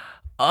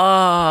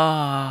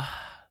 I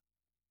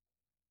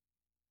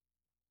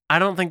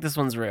don't think this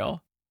one's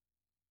real.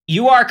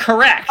 You are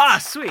correct.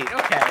 Sweet.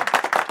 Okay.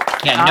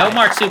 Yeah, no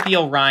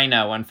marsupial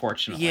rhino,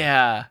 unfortunately.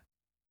 Yeah.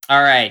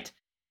 All right.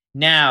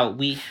 Now,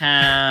 we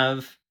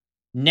have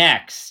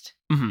next...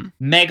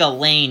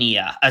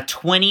 Megalania, a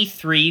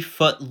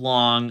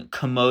 23-foot-long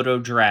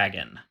Komodo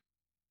dragon.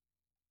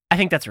 I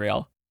think that's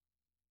real.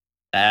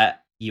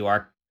 You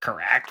are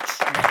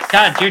correct.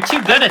 God, you're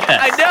too good at this.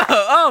 I know.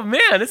 Oh,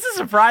 man, this is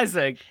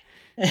surprising.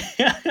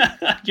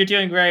 You're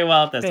doing very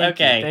well at this.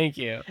 Thank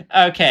you.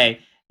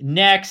 Okay,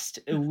 next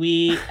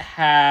we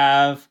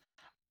have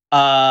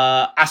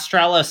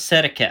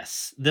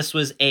Australopithecus. This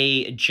was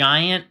a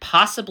giant,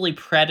 possibly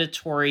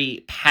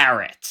predatory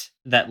parrot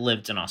that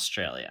lived in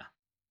Australia.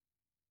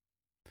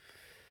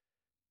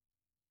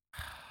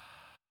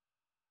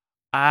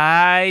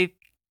 I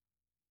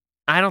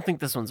don't think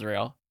this one's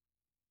real.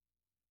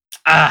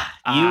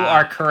 You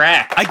are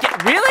correct.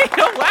 Really?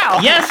 Oh, wow.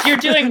 Yes, you're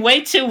doing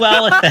way too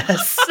well at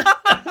this.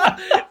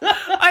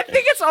 I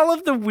think it's all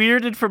of the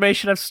weird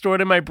information I've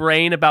stored in my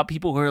brain about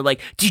people who are like,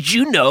 did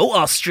you know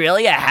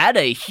Australia had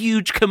a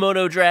huge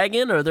Komodo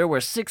dragon, or there were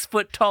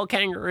 6-foot-tall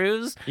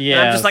kangaroos?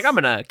 Yeah. I'm just like, I'm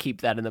going to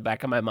keep that in the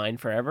back of my mind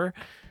forever.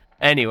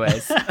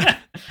 Anyways. All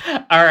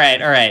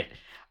right.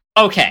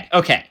 Okay.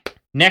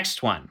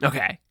 Next one.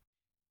 Okay.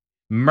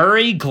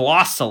 Murray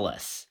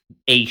glossalis,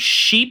 a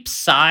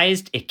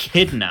sheep-sized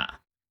echidna.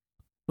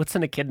 What's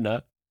an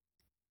echidna?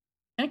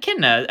 An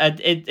echidna.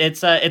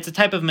 It's a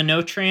type of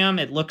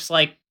monotrium. It looks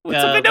like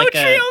what's a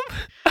monotrium?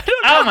 I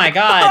don't know. Oh my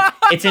god!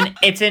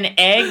 It's an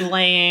egg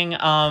laying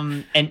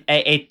and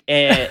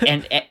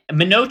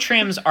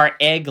monotriums are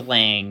egg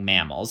laying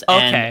mammals.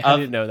 Okay, I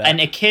didn't know that. And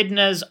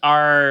echidnas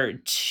are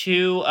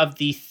 2 of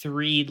the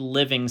 3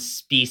 living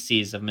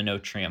species of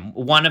monotrium.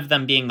 One of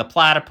them being the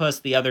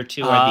platypus. The other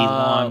 2 are the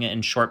long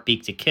and short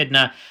beaked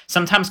echidna,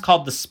 sometimes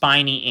called the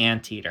spiny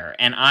anteater.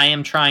 And I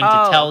am trying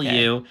to tell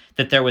you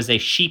that there was a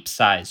sheep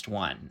sized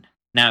one.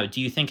 Now, do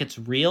you think it's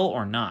real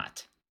or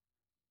not?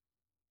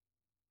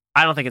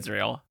 I don't think it's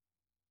real.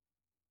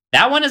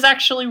 That one is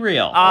actually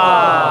real.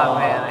 Oh,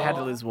 man, I had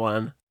to lose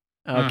one.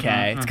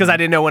 Okay. It's because I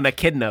didn't know what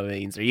echidna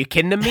means. Are you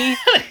kidding me?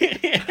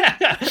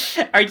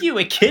 Are you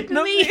kidding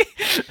me?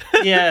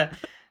 Yeah.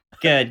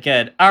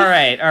 Good. All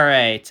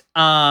right.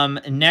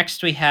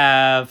 Next we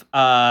have,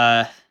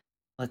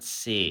 let's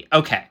see.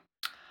 Okay.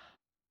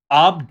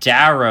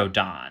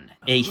 Obdarodon,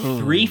 a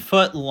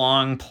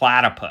 3-foot-long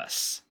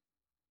platypus.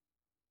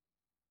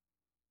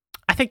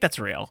 I think that's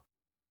real.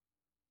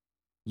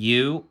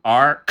 You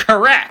are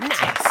correct.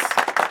 Nice.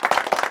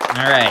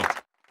 All right.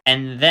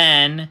 And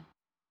then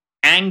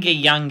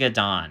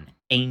Angayungadon,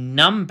 a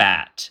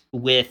numbat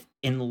with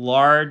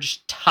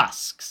enlarged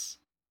tusks.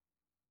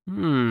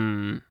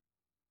 I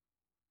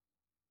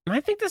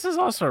think this is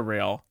also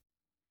real.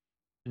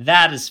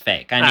 That is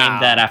fake. I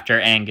named that after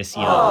Angus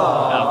Young.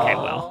 Okay,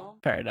 well,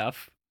 fair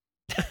enough.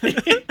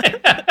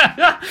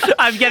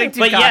 I'm getting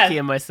too cocky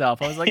in myself.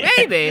 I was like,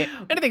 maybe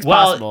anything's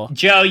possible. Well,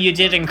 Joe, you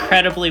did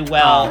incredibly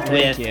well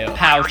with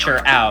Pouch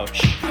or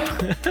Ouch.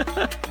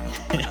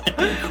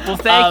 Well,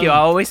 thank you.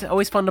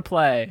 Always fun to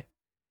play.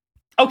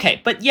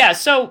 Okay, but yeah,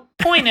 so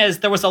point is,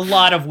 there was a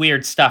lot of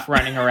weird stuff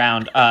running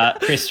around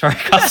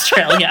prehistoric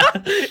Australia.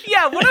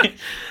 Yeah,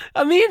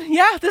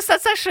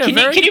 that's actually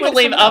can you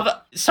believe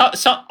all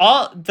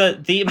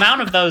the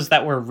amount of those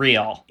that were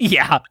real?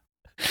 Yeah.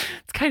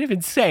 It's kind of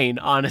insane,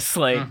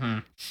 honestly.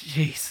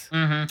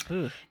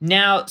 Jeez.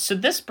 Now, so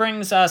this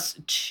brings us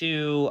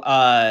to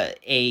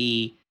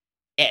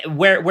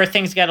where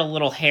things get a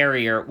little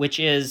hairier, which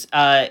is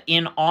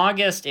in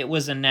August, it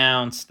was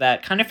announced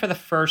that kind of for the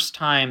first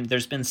time,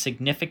 there's been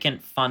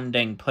significant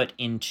funding put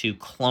into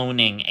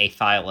cloning a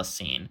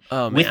thylacine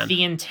with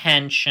the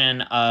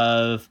intention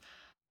of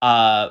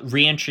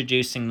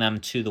reintroducing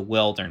them to the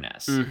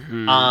wilderness.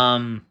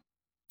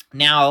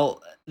 Now,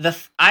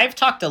 I've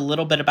talked a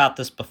little bit about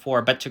this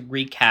before, but to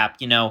recap,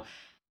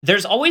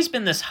 there's always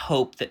been this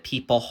hope that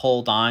people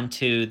hold on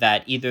to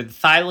that either the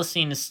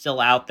thylacine is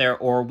still out there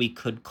or we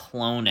could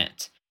clone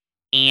it.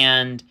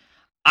 And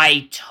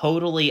I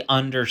totally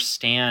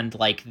understand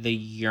the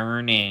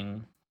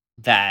yearning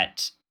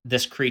that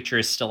this creature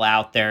is still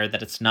out there,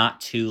 that it's not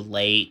too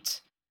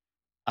late.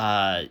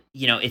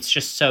 It's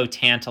just so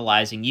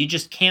tantalizing. You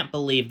just can't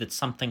believe that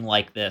something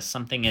like this,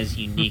 something as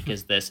unique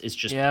as this, is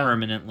just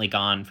permanently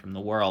gone from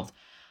the world.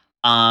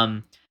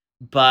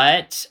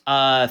 But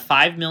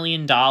 $5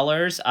 million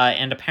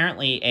and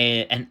apparently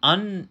an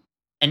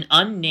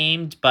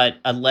unnamed but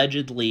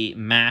allegedly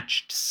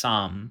matched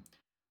sum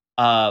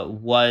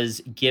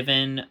was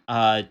given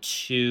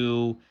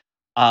to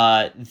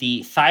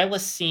the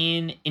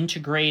Thylacine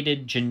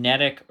Integrated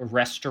Genetic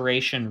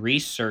Restoration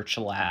Research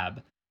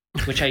Lab,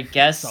 which I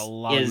guess is a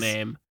long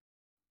name.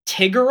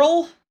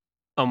 Tiggerel?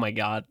 Oh my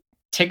god.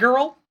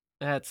 Tiggerel?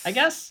 I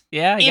guess.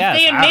 Yeah, if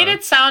they had made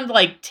it sound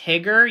like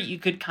Tigger, you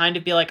could kind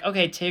of be like,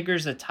 okay,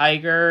 Tigger's a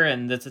tiger,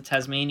 and that's a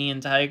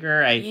Tasmanian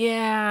tiger. It's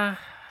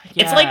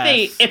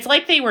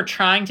like they were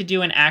trying to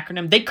do an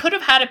acronym. They could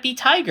have had it be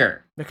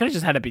Tiger. They could have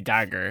just had it be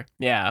Tiger.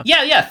 Yeah.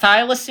 Yeah.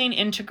 Thylacine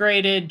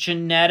integrated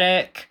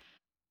genetic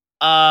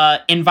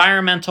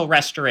environmental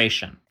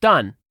restoration.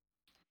 Done.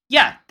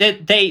 Yeah,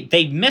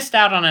 they missed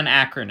out on an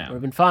acronym. Would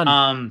have been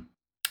fun.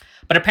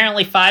 But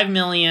apparently $5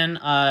 million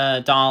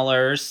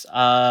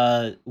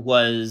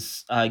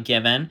was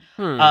given.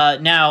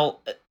 Now,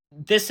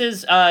 this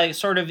is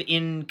sort of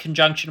in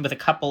conjunction with a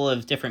couple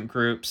of different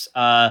groups.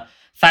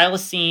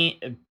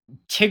 Thylacine,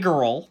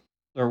 Tiggerl,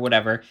 or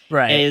whatever,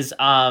 is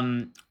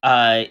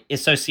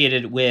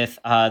associated with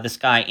this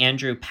guy,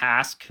 Andrew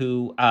Pask,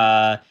 who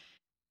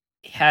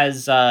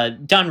has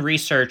done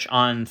research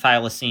on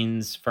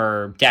thylacines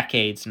for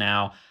decades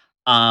now.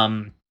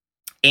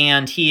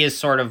 And he is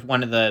sort of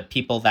one of the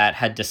people that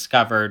had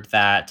discovered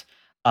that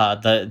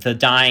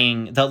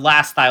the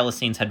last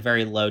thylacines had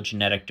very low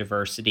genetic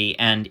diversity,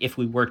 and if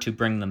we were to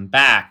bring them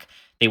back,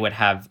 they would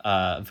have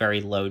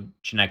very low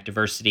genetic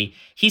diversity.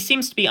 He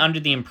seems to be under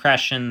the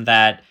impression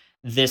that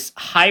this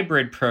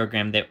hybrid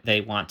program that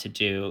they want to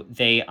do,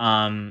 they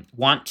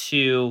want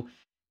to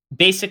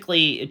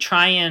basically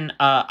try and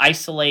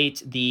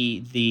isolate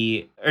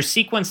or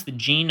sequence the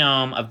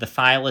genome of the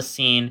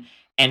thylacine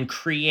and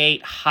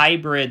create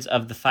hybrids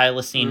of the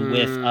thylacine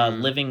with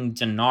living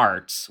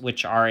denarts,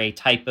 which are a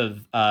type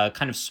of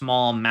kind of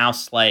small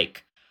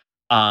mouse-like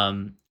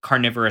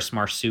carnivorous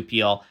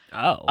marsupial.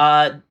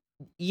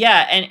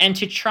 Yeah, and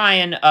to try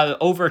and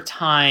over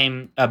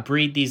time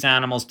breed these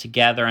animals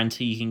together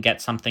until you can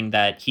get something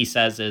that he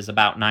says is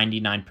about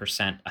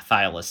 99% a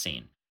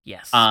thylacine.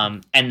 Yes.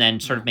 And then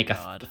sort of make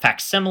a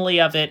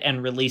facsimile of it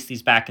and release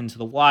these back into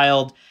the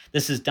wild.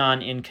 This is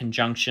done in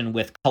conjunction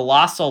with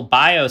Colossal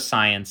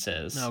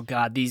Biosciences. Oh,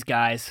 God, these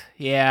guys.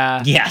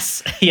 Yeah.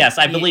 Yes.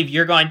 I believe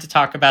you're going to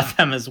talk about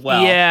them as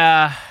well.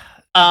 Yeah.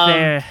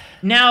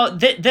 Now,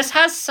 this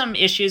has some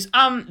issues.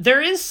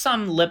 There is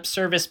some lip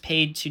service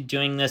paid to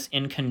doing this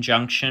in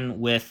conjunction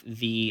with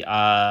the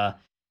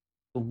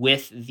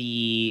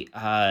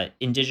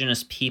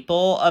indigenous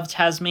people of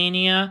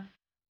Tasmania.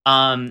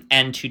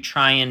 And to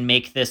try and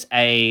make this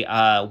a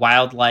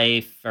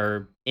wildlife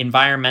or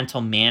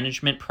environmental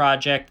management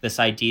project, this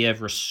idea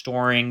of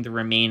restoring the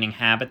remaining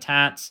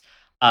habitats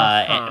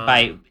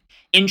by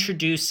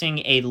introducing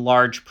a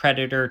large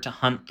predator to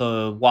hunt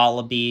the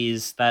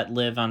wallabies that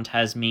live on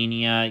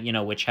Tasmania,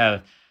 which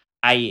have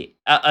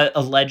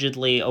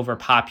allegedly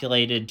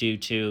overpopulated due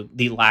to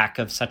the lack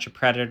of such a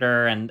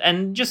predator.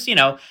 And just,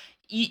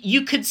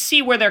 you could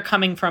see where they're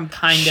coming from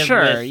kind of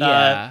with...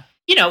 yeah.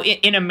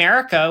 In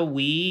America,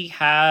 we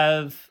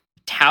have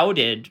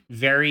touted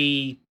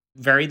very,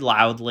 very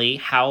loudly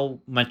how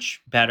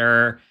much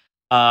better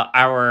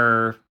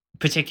our,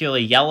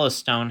 particularly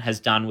Yellowstone, has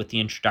done with the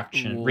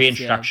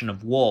reintroduction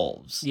of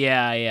wolves.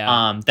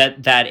 Yeah.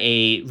 That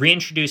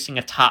reintroducing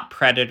a top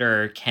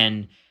predator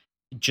can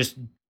just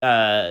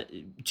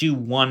do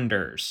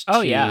wonders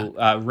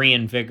to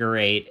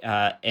reinvigorate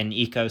an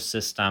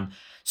ecosystem.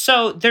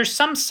 So there's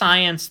some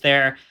science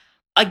there.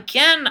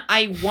 Again,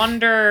 I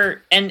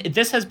wonder, and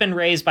this has been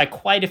raised by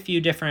quite a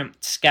few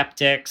different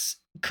skeptics,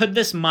 could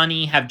this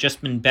money have just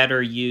been better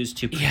used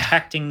to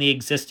protecting the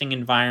existing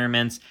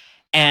environments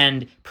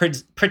and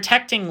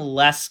protecting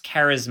less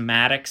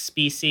charismatic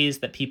species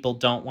that people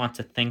don't want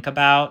to think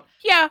about?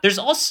 Yeah. There's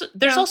also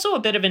a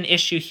bit of an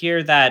issue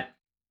here that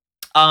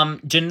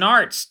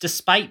denarts,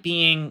 despite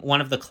being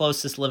one of the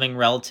closest living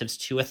relatives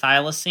to a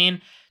thylacine,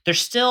 they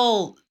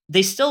still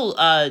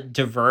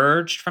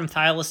diverged from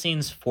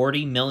thylacines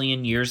 40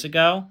 million years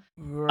ago.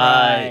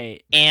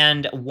 Right.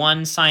 And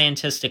one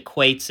scientist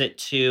equates it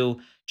to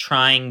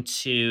trying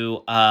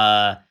to,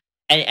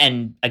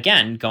 and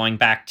again, going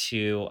back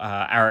to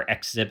our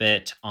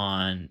exhibit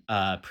on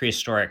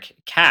prehistoric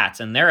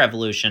cats and their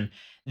evolution,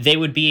 they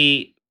would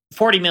be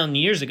 40 million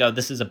years ago.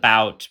 This is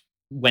about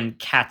when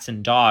cats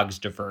and dogs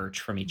diverge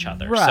from each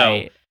other.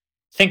 Right. So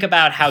think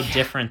about how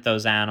different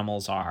those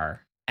animals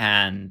are,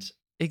 and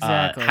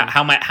exactly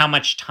how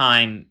much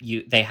time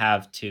they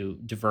have to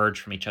diverge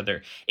from each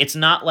other. It's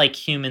not like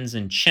humans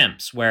and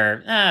chimps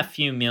where a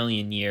few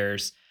million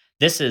years.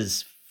 This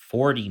is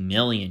 40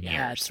 million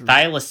years.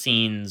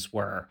 Thylacines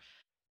were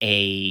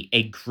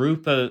a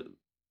group of,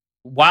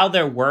 while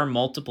there were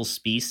multiple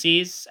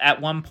species at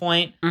one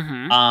point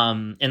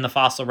in the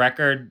fossil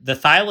record, the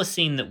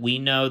thylacine that we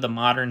know, the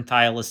modern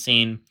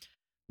thylacine,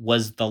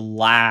 was the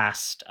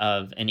last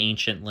of an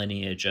ancient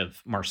lineage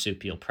of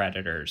marsupial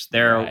predators.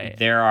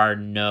 There are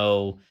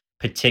no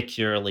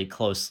particularly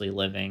closely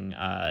living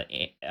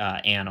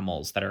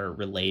animals that are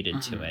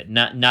related to it.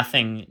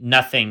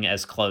 Nothing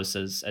as close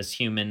as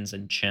humans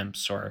and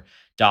chimps or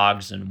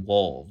dogs and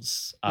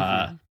wolves.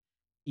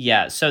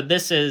 Yeah, so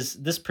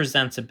this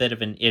presents a bit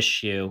of an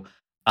issue.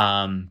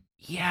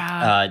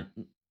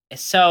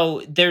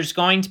 So there's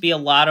going to be a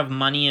lot of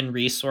money and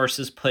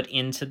resources put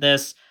into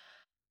this.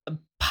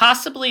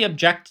 Possibly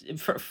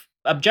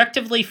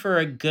objectively for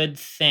a good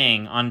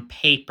thing on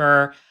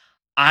paper.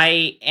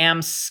 I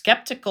am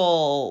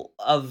skeptical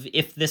of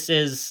if this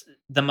is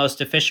the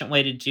most efficient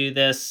way to do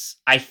this.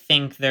 I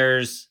think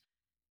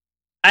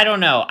I don't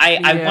know.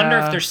 I wonder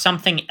if there's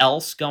something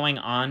else going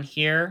on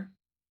here.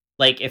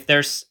 Like if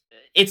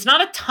it's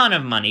not a ton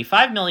of money.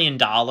 $5 million,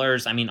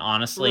 I mean,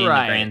 honestly, in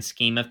the grand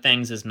scheme of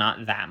things is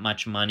not that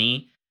much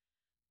money.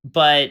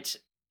 But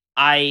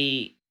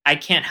I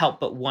can't help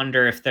but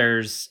wonder if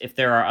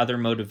there are other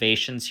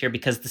motivations here,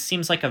 because this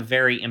seems like a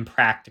very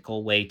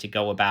impractical way to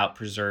go about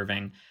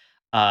preserving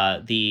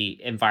the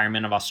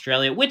environment of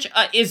Australia, which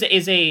is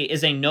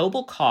a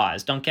noble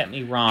cause. Don't get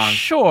me wrong.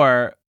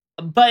 Sure.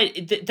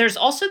 But there's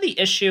also the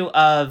issue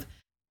of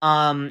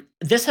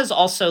this has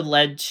also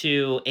led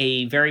to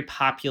a very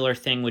popular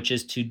thing, which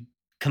is to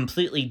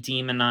completely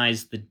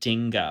demonize the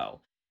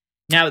dingo.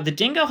 Now, the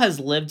dingo has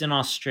lived in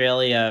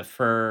Australia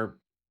for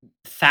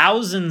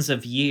thousands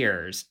of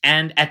years,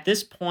 and at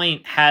this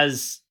point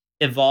has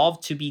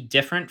evolved to be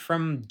different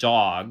from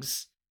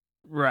dogs.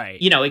 Right.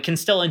 It can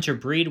still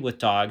interbreed with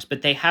dogs,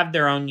 but they have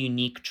their own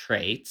unique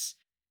traits.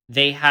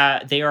 They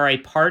are a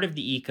part of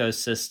the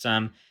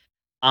ecosystem.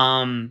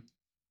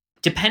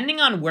 Depending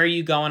on where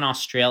you go in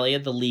Australia,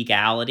 the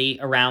legality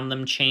around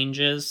them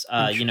changes.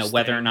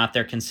 Whether or not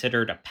they're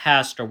considered a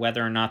pest or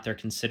whether or not they're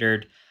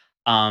considered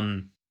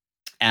an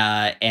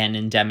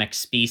endemic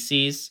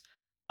species.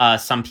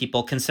 Some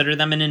people consider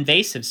them an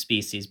invasive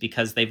species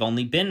because they've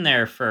only been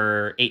there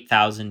for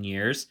 8,000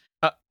 years.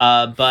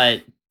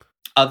 But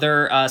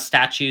other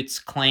statutes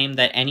claim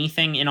that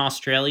anything in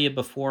Australia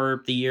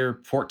before the year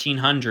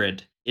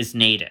 1400 is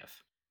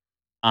native.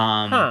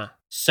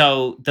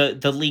 So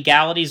the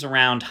legalities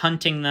around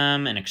hunting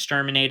them and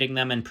exterminating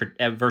them and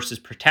versus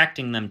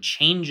protecting them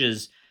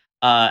changes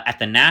at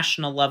the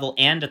national level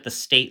and at the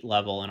state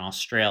level in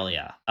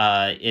Australia.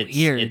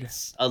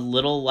 It's a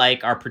little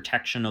like our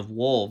protection of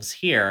wolves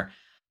here.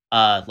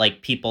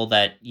 Like people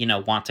that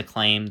want to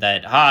claim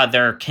that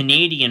they're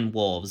Canadian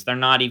wolves, they're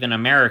not even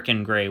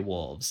American gray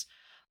wolves.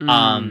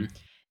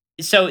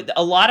 So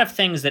a lot of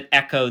things that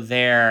echo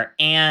there,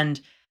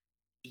 and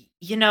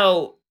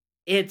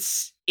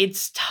it's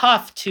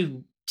tough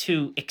to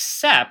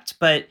accept,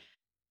 but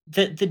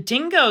the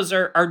dingoes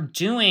are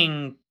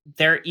doing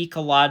their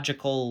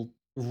ecological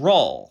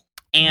role.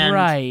 And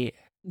right.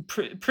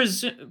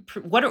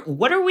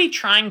 What are we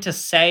trying to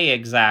say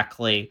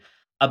exactly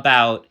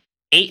about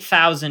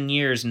 8,000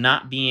 years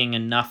not being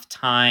enough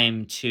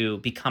time to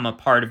become a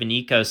part of an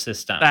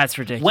ecosystem? That's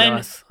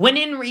ridiculous. When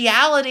in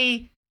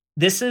reality,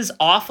 this is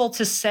awful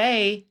to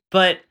say,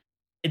 but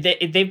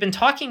they've been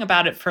talking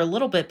about it for a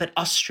little bit, but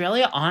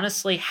Australia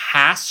honestly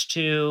has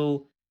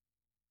to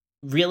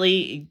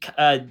really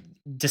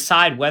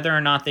decide whether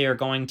or not they are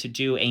going to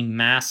do a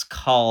mass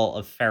cull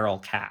of feral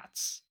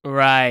cats.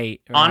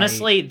 Right.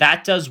 Honestly,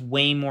 that does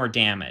way more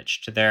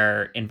damage to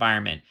their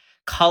environment.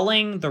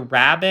 Culling the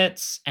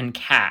rabbits and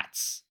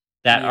cats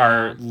that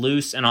are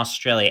loose in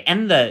Australia,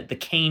 and the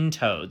cane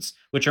toads,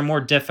 which are more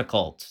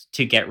difficult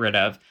to get rid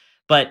of.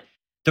 But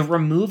the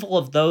removal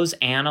of those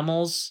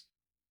animals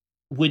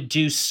would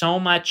do so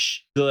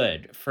much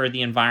good for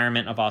the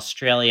environment of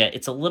Australia.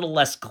 It's a little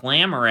less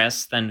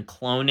glamorous than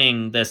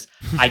cloning this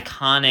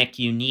iconic,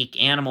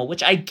 unique animal,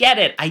 which I get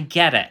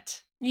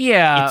it.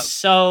 Yeah. It's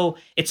so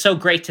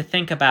great to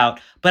think about.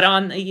 But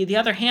on the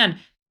other hand,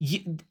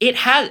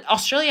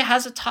 Australia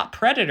has a top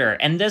predator,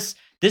 and this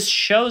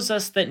shows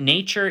us that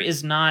nature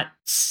is not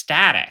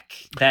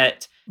static,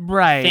 that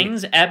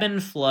things ebb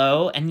and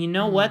flow. And you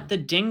know what? The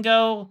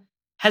dingo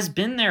has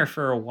been there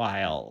for a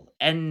while,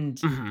 and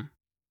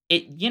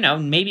it,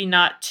 maybe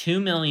not 2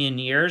 million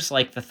years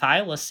like the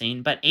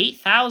Thylacine, but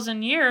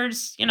 8,000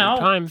 years,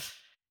 time.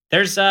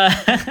 There's a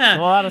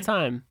lot of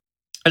time.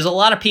 There's a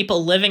lot of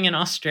people living in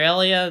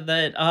Australia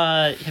that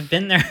have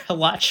been there a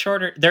lot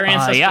shorter. Their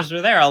ancestors were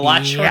there a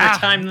lot shorter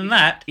time than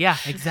that. Yeah,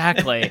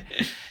 exactly.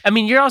 I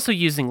mean, you're also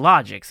using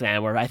logic,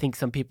 Sam, where I think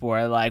some people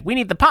are like, we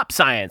need the pop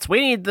science. We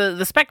need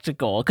the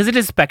spectacle. Because it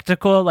is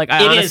spectacle. Like,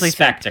 I honestly is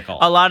spectacle.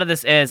 A lot of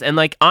this is. And,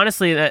 like,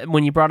 honestly,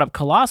 when you brought up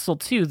Colossal,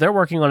 too, they're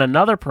working on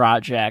another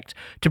project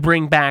to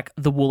bring back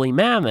the woolly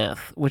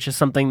mammoth, which is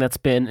something that's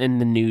been in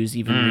the news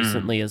even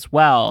recently as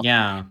well.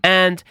 Yeah.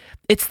 And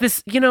it's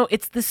this,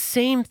 it's the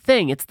same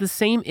thing. It's the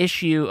same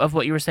issue of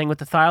what you were saying with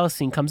the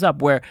thylacine comes up,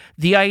 where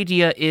the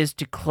idea is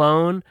to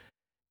clone.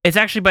 It's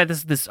actually by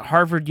this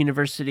Harvard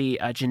University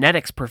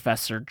genetics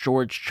professor,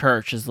 George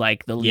Church, is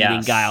like the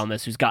leading guy on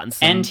this, who's gotten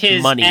some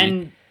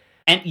money.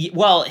 And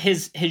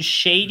his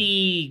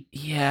shady.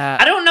 Yeah.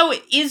 I don't know.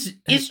 Is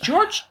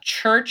George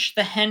Church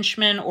the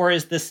henchman, or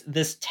is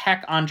this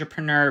tech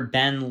entrepreneur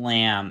Ben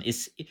Lamb?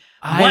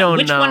 I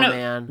don't know,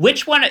 man.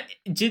 Which one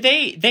do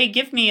they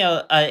give me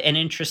an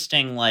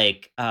interesting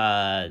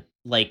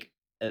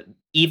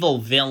evil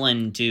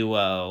villain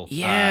duo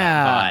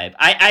vibe.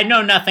 I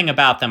know nothing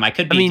about them. I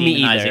could be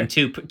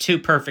demonizing two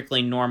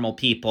perfectly normal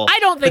people. I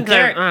don't think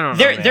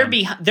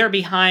they're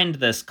behind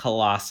this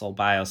colossal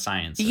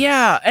bioscience.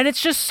 Yeah, and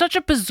it's just such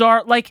a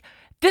bizarre, like,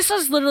 this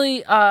is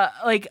literally I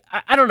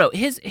don't know,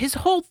 his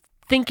whole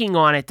thinking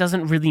on it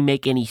doesn't really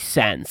make any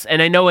sense.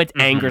 And I know it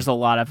angers a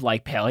lot of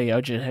like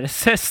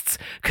paleogeneticists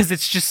because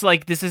it's just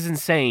like, this is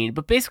insane.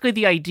 But basically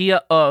the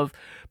idea of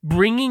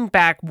bringing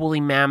back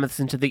woolly mammoths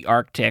into the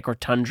Arctic or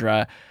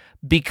tundra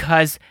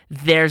because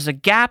there's a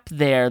gap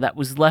there that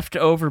was left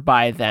over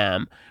by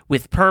them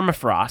with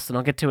permafrost, and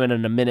I'll get to it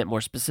in a minute more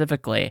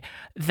specifically,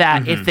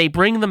 that if they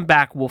bring them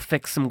back, will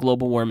fix some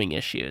global warming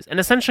issues. And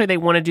essentially they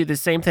want to do the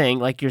same thing,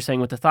 like you're saying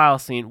with the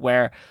thylacine,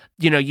 where,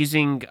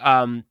 using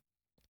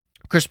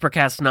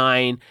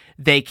CRISPR-Cas9,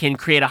 they can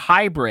create a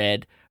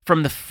hybrid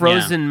from the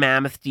frozen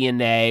mammoth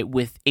DNA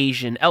with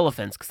Asian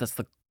elephants, because that's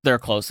their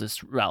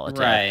closest relative.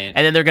 Right.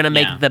 And then they're going to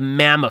make the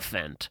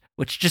mammophant,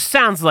 which just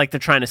sounds like they're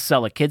trying to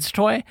sell a kid's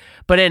toy.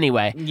 But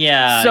anyway.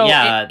 Yeah. So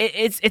yeah.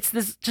 it's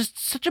this just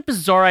such a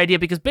bizarre idea,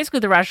 because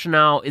basically the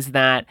rationale is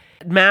that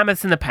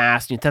mammoths in the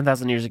past,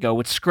 10,000 years ago,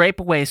 would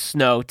scrape away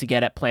snow to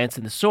get at plants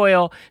in the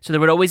soil. So there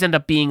would always end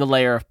up being a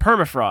layer of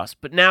permafrost.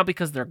 But now,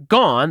 because they're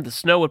gone, the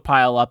snow would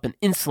pile up and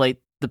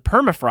insulate the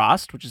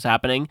permafrost, which is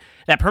happening,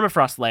 that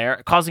permafrost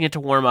layer, causing it to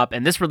warm up.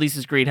 And this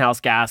releases greenhouse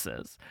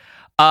gases.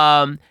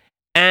 And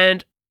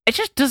it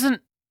just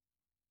doesn't,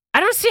 I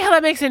don't see how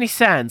that makes any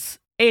sense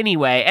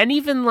anyway. And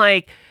even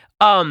like,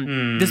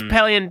 this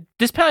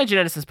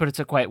paleogeneticist put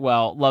it quite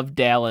well, Love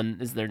Dalen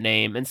is their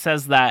name, and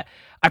says that,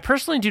 I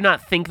personally do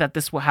not think that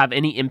this will have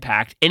any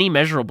impact, any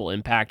measurable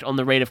impact on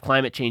the rate of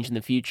climate change in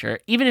the future,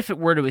 even if it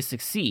were to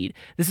succeed.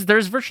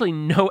 There's virtually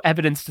no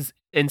evidence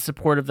in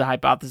support of the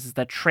hypothesis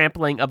that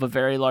trampling of a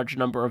very large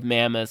number of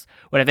mammoths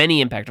would have any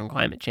impact on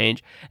climate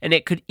change, and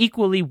it could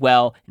equally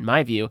well, in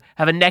my view,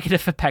 have a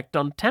negative effect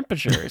on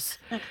temperatures.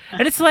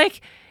 And it's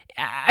like,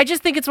 I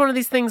just think it's one of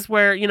these things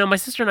where, my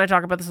sister and I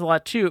talk about this a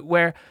lot too,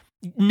 where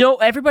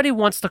everybody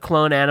wants to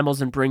clone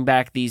animals and bring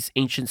back these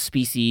ancient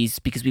species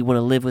because we want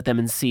to live with them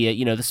and see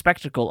it, the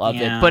spectacle of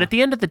it. But at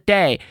the end of the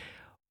day,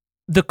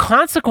 the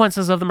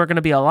consequences of them are going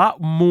to be a lot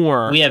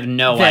more. We have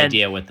no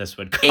idea what this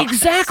would cause.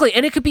 Exactly.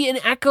 And it could be an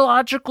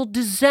ecological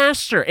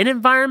disaster, an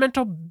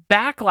environmental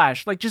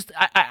backlash. Like, just,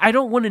 I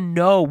don't want to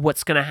know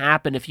what's going to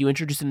happen if you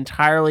introduce an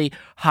entirely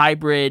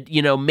hybrid,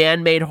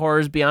 man-made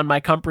horrors beyond my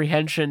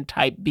comprehension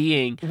type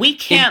being. We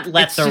can't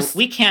let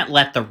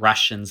the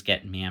Russians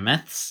get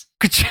mammoths.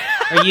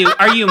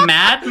 Are you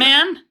mad,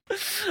 man?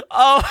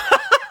 Oh.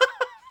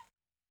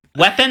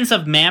 Weapons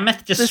of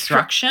mammoth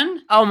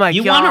destruction? Oh my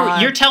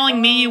God. You're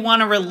telling me you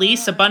want to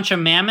release a bunch of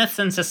mammoths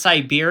into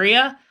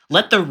Siberia?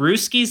 Let the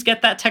Ruskies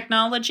get that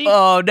technology?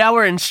 Oh, now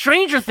we're in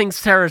Stranger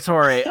Things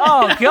territory.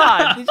 Oh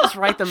God, they just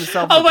write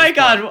themselves. Oh my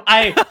God,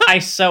 I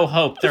so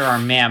hope there are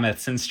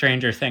mammoths in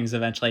Stranger Things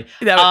eventually.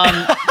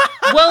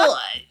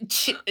 Well,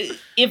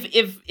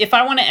 if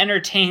I want to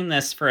entertain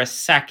this for a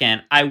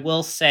second, I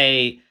will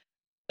say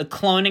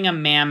cloning a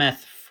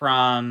mammoth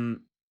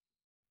from,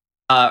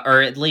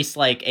 or at least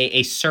like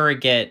a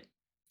surrogate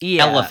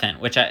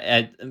elephant, which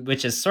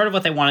is sort of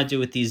what they want to do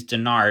with these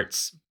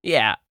Denarts.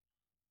 Yeah.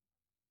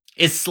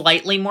 Is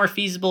slightly more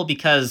feasible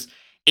because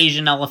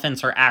Asian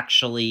elephants are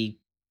actually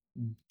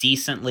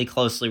decently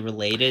closely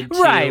related to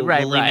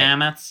woolly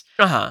mammoths.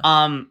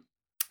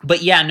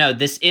 But yeah, no,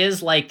 this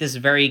is like this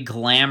very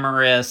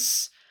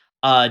glamorous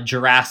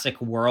Jurassic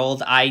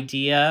World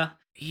idea,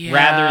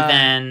 rather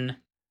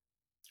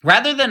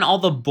than all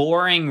the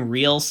boring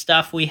real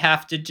stuff we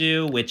have to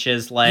do, which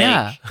is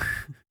like,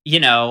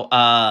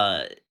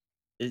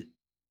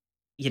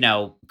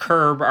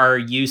 curb our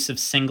use of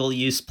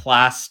single-use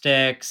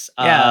plastics,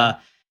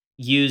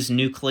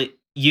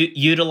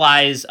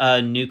 utilize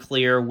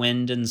nuclear,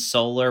 wind, and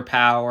solar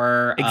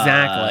power.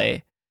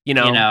 Exactly.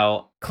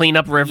 Clean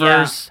up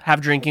rivers,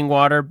 have drinking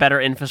water, better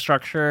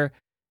infrastructure.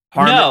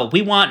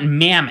 We want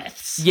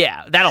mammoths.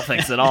 Yeah, that'll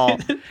fix it all.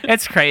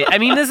 It's crazy. I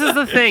mean, this is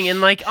the thing,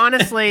 and like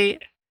honestly,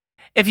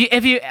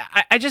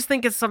 I just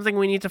think it's something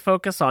we need to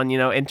focus on,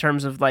 in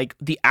terms of like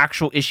the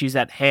actual issues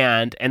at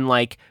hand, and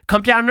like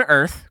come down to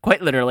earth,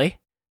 quite literally,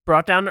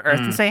 brought down to earth,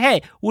 and say,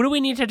 hey, what do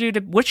we need to do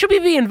what should we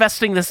be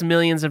investing this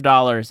millions of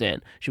dollars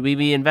in? Should we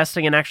be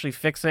investing in actually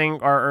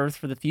fixing our earth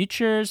for the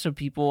future so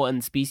people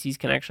and species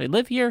can actually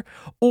live here?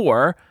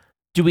 Or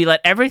do we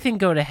let everything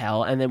go to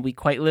hell and then we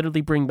quite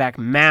literally bring back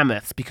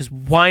mammoths? Because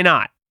why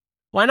not?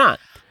 Why not?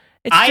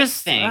 I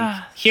think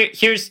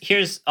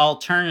here's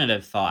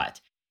alternative thought.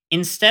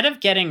 Instead of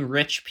getting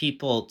rich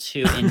people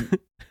to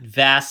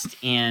invest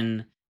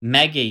in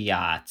mega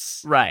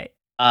yachts, right,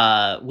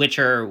 which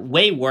are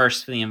way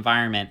worse for the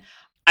environment,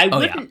 I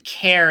wouldn't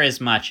care as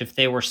much if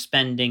they were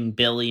spending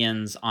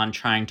billions on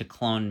trying to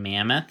clone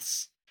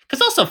mammoths.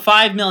 Because also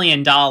 $5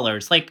 million,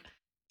 like,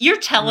 you're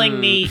telling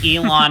me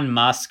Elon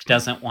Musk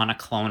doesn't want to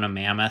clone a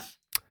mammoth?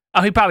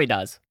 Oh, he probably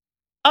does.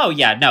 Oh,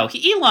 yeah, no,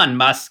 Elon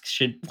Musk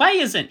should. Why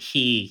isn't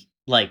he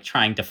like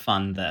trying to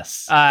fund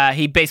this?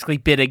 He basically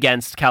bid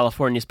against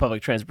California's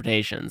public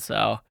transportation,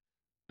 so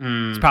he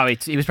was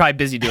probably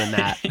busy doing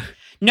that.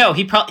 No,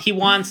 he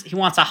wants a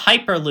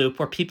hyperloop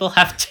where people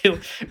have to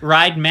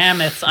ride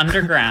mammoths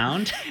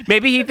underground.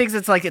 Maybe he thinks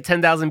it's like at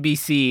 10,000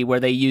 BC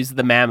where they used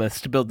the mammoths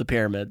to build the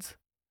pyramids.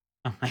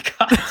 Oh my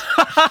God.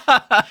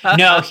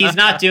 No, he's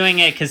not doing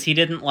it because he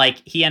didn't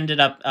he ended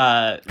up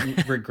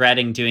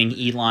regretting doing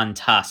Elon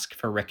Tusk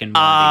for Rick and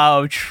Morty.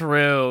 Oh,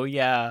 true.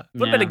 Yeah.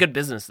 Would have been a good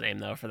business name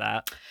though for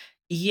that.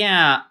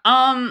 Yeah.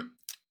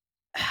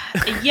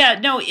 Yeah,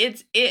 no,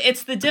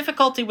 it's the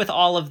difficulty with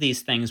all of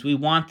these things. We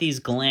want these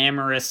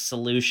glamorous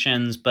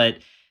solutions, but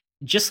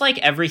just like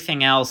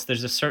everything else,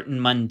 there's a certain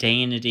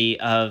mundanity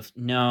of,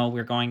 no,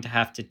 we're going to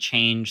have to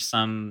change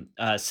some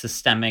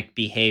systemic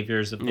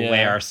behaviors of the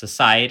way our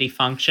society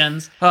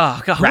functions.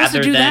 Oh, God, who wants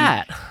to do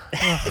that?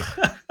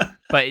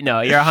 But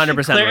no, you're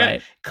 100%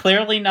 right.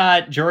 Clearly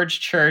not George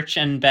Church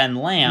and Ben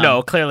Lamb.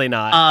 No, clearly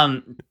not.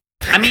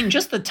 I mean,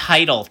 just the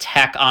title,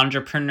 tech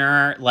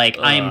entrepreneur,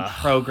 I am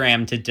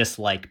programmed to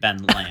dislike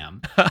Ben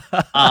Lamb.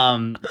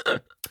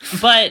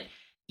 But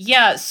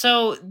yeah,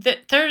 so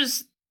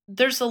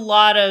there's a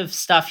lot of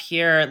stuff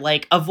here,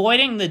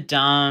 avoiding the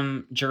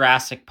dumb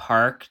Jurassic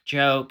Park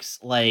jokes,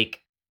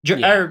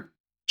 or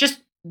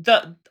just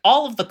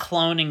all of the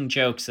cloning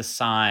jokes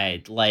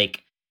aside,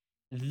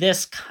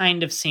 this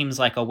kind of seems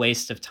like a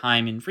waste of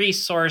time and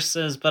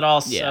resources, but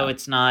also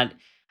it's not.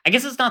 I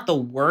guess it's not the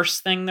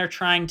worst thing they're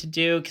trying to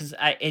do because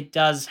it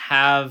does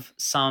have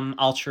some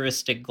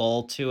altruistic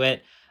goal to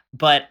it,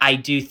 but I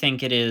do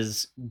think it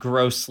is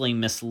grossly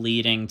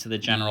misleading to the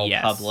general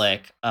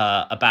public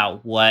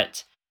about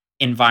what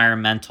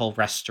environmental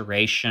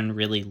restoration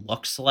really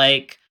looks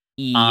like.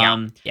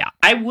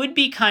 I would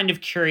be kind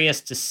of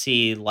curious to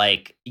see,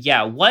 what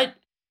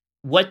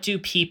do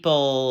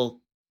people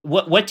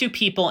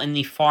in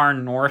the far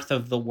north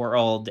of the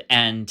world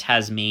and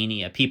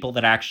Tasmania, people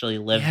that actually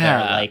live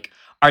there,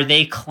 are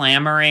they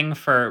clamoring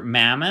for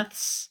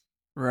mammoths?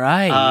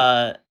 Right.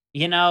 I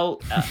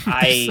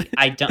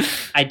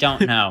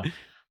don't know.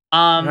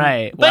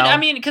 Right. But I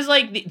mean, because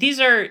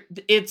the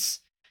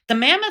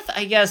mammoth,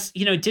 I guess,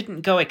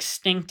 didn't go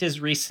extinct as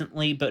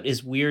recently, but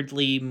is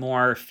weirdly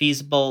more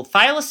feasible.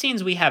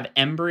 Thylacines, we have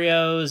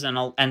embryos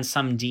and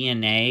some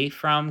DNA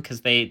from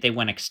because they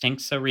went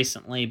extinct so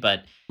recently.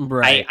 But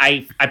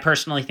I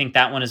personally think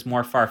that one is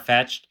more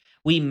far-fetched.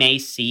 We may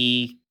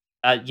see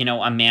a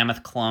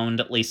mammoth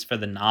cloned, at least for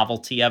the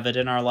novelty of it,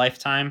 in our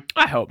lifetime.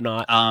 I hope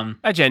not.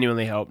 I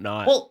genuinely hope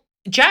not. Well,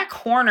 Jack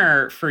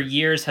Horner for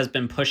years has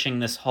been pushing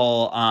this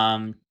whole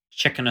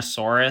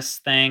Chickenosaurus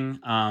thing.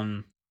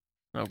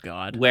 Oh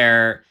God!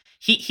 Where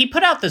he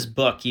put out this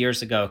book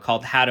years ago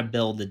called How to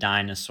Build a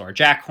Dinosaur.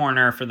 Jack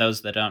Horner, for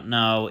those that don't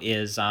know,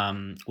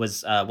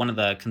 was one of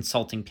the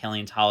consulting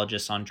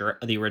paleontologists on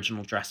the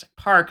original Jurassic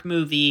Park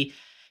movie.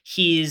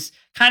 He's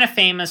kind of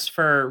famous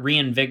for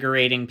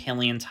reinvigorating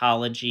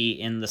paleontology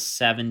in the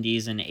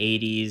 70s and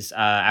 80s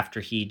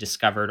after he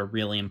discovered a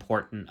really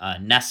important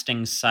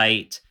nesting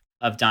site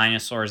of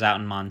dinosaurs out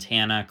in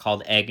Montana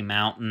called Egg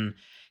Mountain.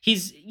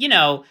 He's,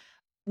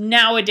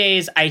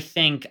 nowadays, I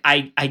think,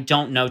 I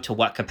don't know to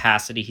what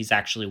capacity he's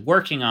actually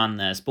working on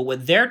this, but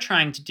what they're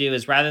trying to do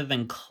is rather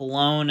than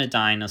clone a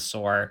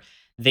dinosaur,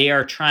 they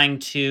are trying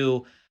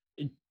to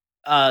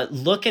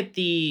look at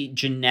the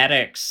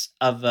genetics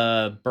of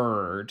a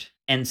bird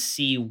and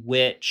see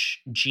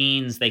which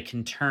genes they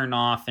can turn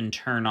off and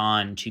turn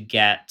on to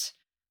get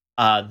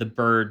the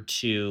bird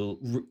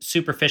to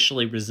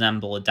superficially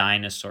resemble a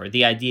dinosaur.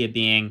 The idea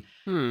being,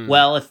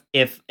 well,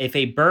 if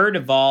a bird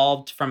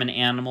evolved from an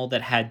animal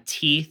that had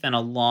teeth and a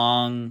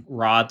long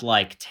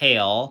rod-like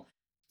tail,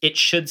 it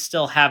should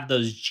still have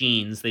those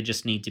genes. They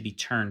just need to be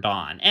turned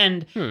on.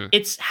 And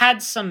it's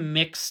had some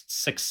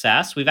mixed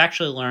success. We've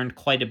actually learned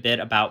quite a bit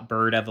about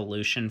bird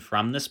evolution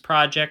from this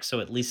project,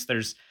 so at least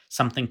there's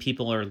something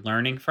people are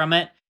learning from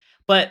it.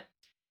 But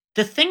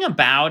the thing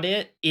about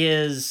it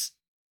is,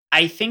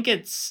 I think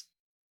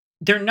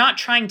they're not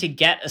trying to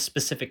get a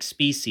specific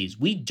species.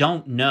 We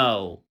don't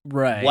know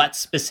what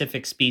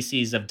specific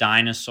species of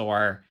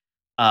dinosaur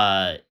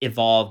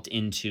evolved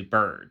into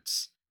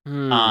birds.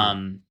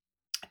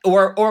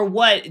 Or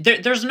what,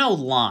 there's no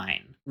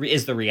line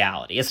is the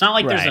reality. It's not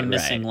like there's a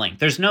missing link.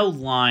 There's no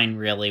line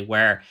really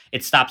where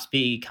it stops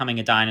becoming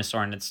a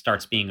dinosaur and it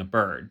starts being a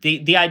bird.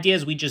 The idea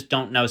is we just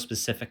don't know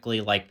specifically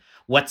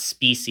what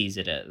species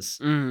it is.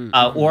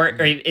 Or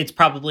it's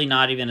probably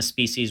not even a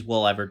species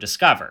we'll ever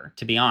discover,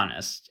 to be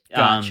honest.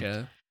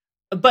 Gotcha.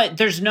 But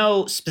there's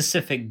no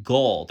specific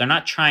goal. They're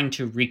not trying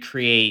to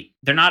recreate.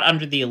 They're not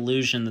under the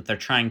illusion that they're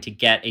trying to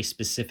get a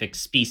specific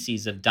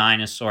species of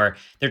dinosaur.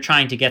 They're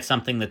trying to get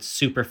something that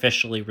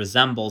superficially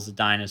resembles a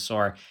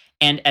dinosaur.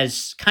 And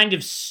as kind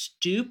of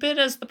stupid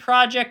as the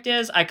project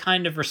is, I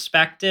kind of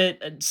respect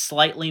it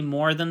slightly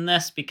more than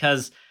this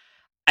because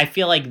I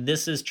feel like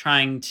this is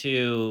trying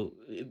to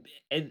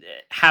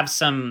have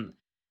some...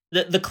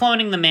 The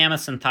cloning the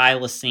mammoths and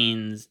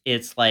thylacines,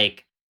 it's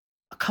like,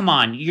 come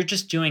on, you're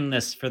just doing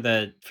this for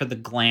the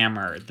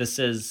glamour. This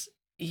is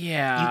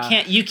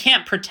you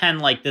can't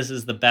pretend like this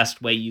is the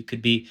best way you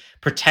could be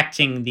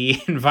protecting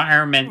the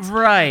environment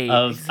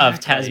of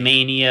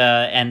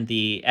Tasmania and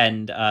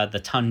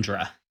the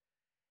tundra.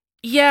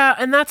 Yeah,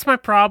 and that's my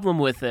problem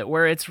with it,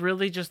 where it's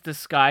really just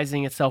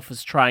disguising itself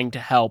as trying to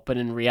help, but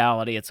in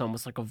reality, it's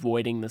almost like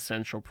avoiding the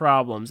central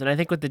problems. And I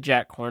think with the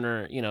Jack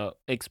Horner,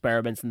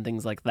 experiments and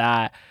things like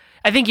that,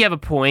 I think you have a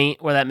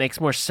point where that makes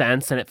more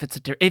sense, and it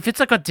fits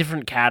like a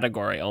different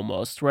category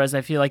almost. Whereas I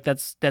feel like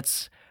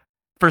that's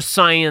for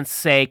science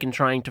sake and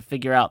trying to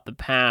figure out the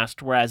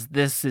past, whereas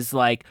this is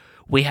like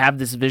we have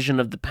this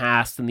vision of the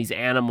past and these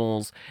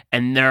animals,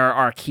 and they're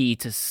our key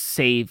to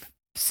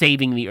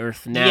saving the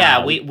earth now.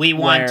 Yeah, we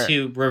want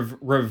to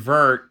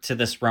revert to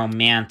this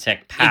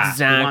romantic past.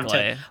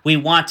 Exactly. We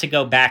want to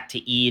go back to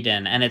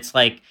Eden, and it's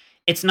like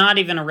it's not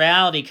even a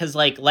reality because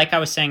like I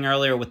was saying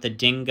earlier with the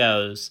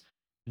dingoes,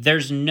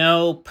 there's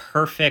no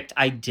perfect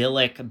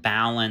idyllic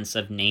balance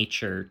of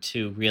nature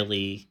to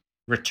really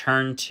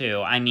return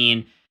to. I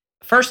mean,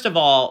 first of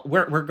all,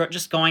 we're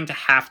just going to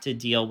have to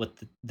deal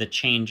with the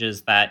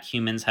changes that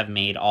humans have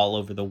made all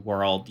over the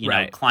world,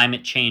 Right.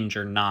 climate change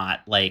or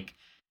not. Like,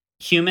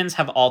 humans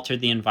have altered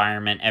the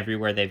environment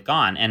everywhere they've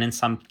gone, and in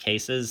some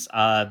cases,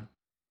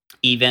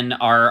 even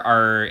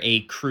are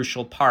a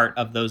crucial part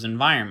of those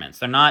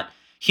environments.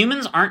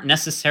 Humans aren't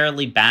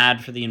necessarily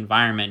bad for the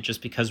environment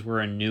just because we're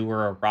a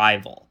newer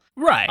arrival.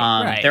 Right,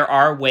 right. There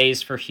are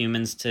ways for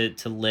humans to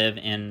live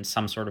in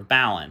some sort of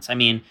balance. I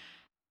mean,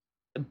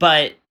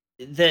 but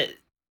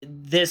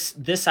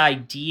this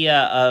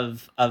idea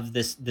of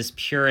this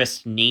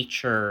purist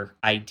nature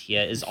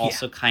idea is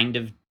also kind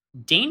of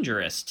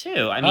dangerous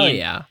too. I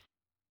mean,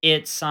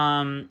 it's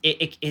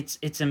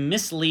it's a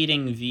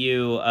misleading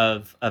view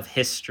of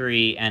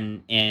history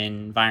and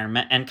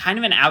environment, and kind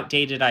of an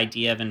outdated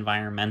idea of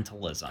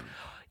environmentalism.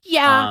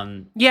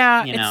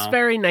 It's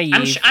very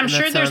naive. I'm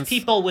sure there's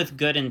people with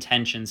good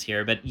intentions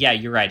here, but yeah,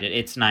 you're right.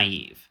 It's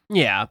naive.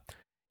 Yeah,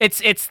 it's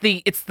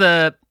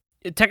the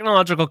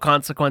technological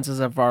consequences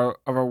of our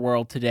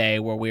world today,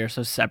 where we are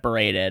so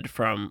separated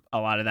from a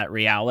lot of that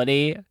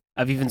reality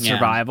of even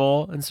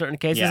survival in certain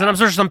cases. And I'm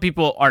sure some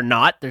people are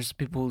not. There's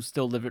people who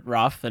still live it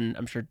rough, and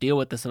I'm sure deal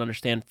with this and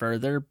understand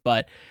further.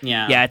 But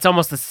it's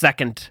almost this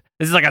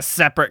is like a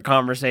separate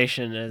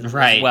conversation as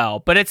well.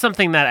 But it's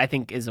something that I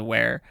think is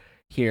aware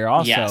here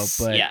also.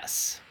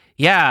 Yes.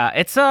 Yeah,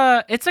 it's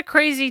a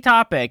crazy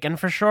topic, and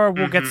for sure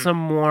we'll get some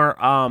more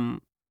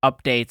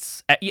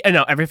updates.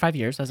 Every 5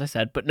 years, as I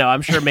said. But no,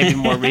 I'm sure maybe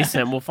more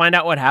recent. We'll find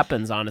out what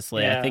happens.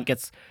 Honestly, I think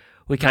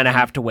we kind of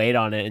have to wait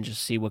on it and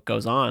just see what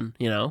goes on.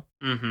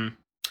 Mm-hmm.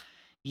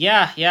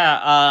 Yeah.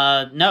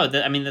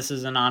 I mean, this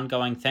is an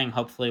ongoing thing.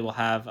 Hopefully, we'll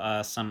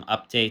have some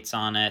updates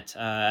on it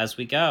as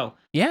we go.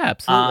 Yeah,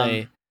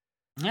 absolutely.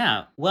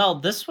 Yeah. Well,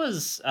 this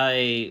was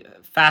a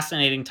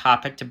fascinating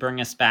topic to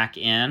bring us back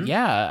in.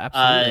 Yeah,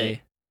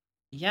 absolutely.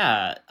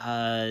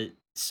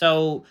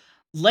 So,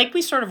 like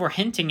we sort of were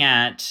hinting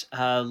at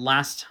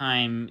last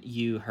time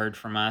you heard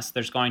from us,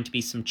 there's going to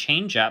be some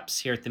change-ups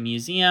here at the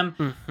museum.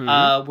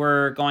 Mm-hmm.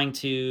 We're going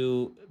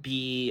to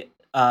be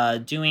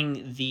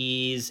doing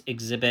these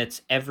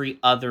exhibits every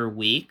other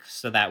week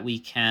so that we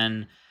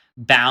can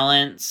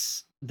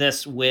balance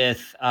this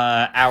with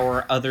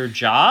our other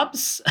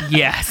jobs.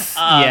 Yes.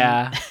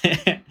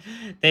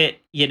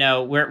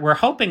 We're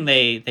hoping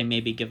they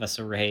maybe give us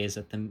a raise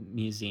at the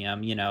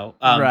museum,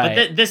 right.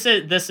 But this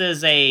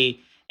is a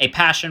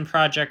passion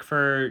project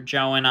for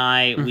Joe and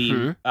I.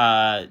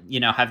 Mm-hmm.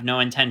 We have no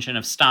intention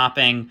of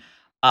stopping,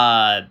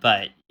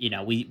 but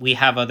we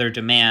have other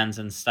demands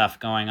and stuff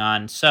going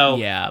on. So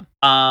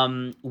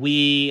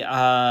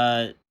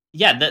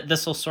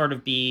this will sort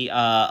of be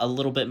a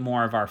little bit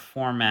more of our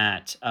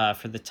format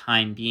for the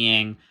time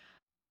being.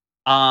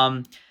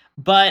 But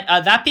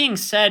that being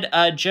said,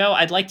 Joe,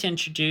 I'd like to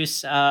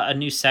introduce a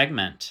new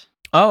segment.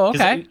 Oh,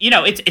 okay.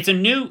 It's a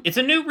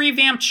new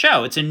revamped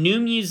show. It's a new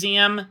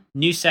museum,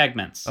 new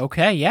segments.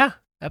 Okay, yeah,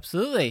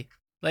 absolutely.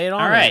 Lay it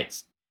on. All right.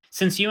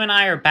 Since you and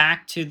I are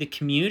back to the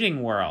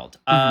commuting world,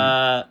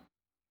 I'd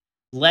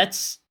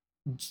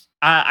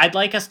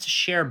like us to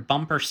share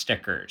bumper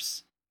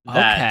stickers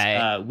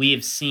that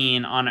we've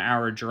seen on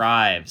our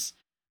drives.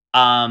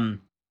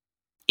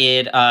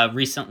 It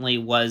recently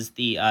was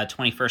the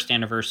 21st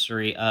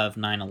anniversary of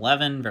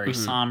 9/11. Very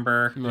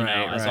somber,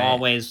 as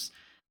always.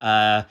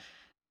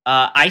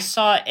 I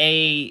saw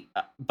a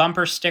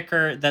bumper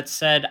sticker that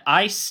said,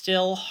 "I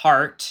still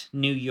heart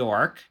New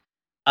York."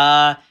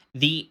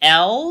 The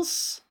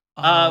L's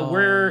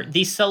were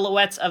the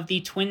silhouettes of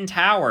the Twin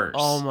Towers.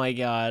 Oh my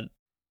God.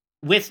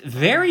 With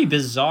very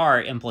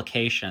bizarre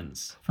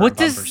implications. What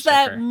does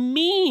that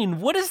mean?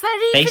 What does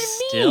that even mean?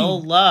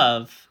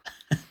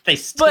 They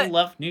still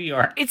love New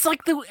York. It's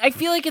like I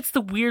feel like it's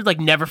the weird, like,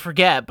 never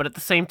forget, but at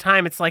the same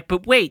time, it's like,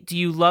 but wait, do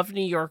you love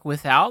New York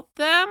without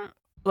them?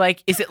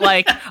 Like, is it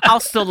like, I'll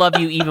still love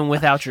you even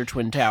without your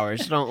Twin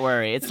Towers? Don't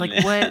worry. It's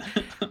like, what?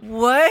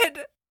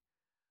 What?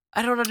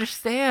 I don't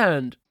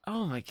understand.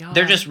 Oh my God.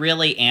 They're just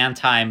really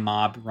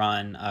anti-mob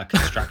run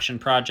construction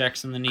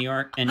projects in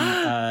in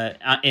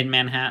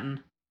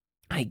Manhattan.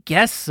 I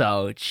guess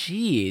so.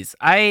 Jeez.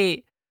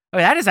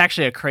 That is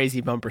actually a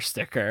crazy bumper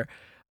sticker.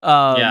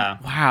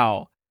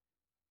 Wow.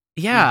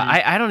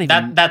 Yeah, I don't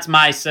even. That's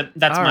my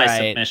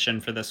submission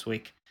for this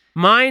week.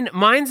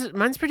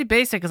 Mine's pretty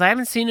basic because I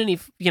haven't seen any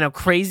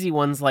crazy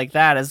ones like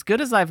that. As good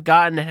as I've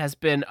gotten, it has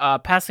been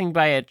passing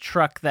by a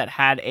truck that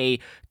had a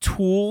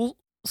Tool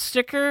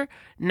sticker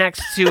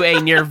next to a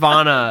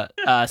Nirvana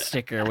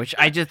sticker, which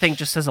I just think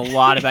just says a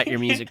lot about your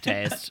music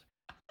taste.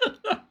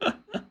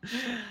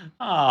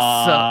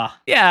 Aww. So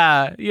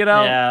yeah,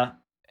 Yeah.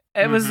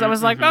 It was. I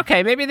was like,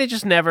 okay, maybe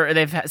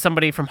they've had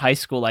somebody from high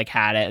school like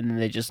had it, and then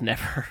they just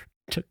never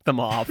took them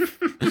off.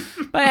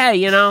 But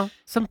hey, I'm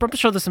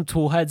sure there's some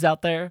Tool heads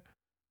out there.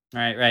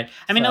 Right.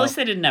 I mean, at least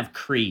they didn't have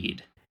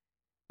Creed.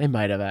 They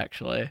might have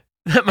actually.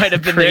 That might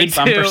have been Creed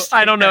there too.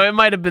 I don't know. It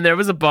might have been there. It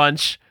was a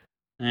bunch.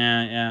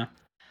 Yeah.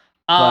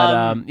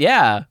 But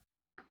yeah.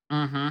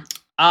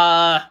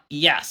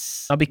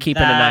 Yes. I'll be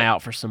keeping an eye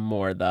out for some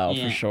more though,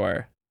 for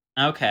sure.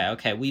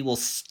 Okay. We will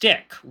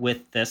stick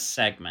with this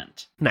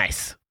segment.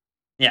 Nice.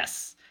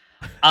 Yes.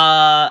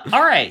 All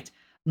right.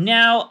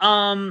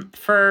 Now,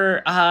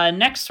 for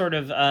next sort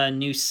of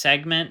new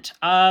segment,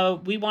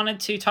 we wanted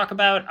to talk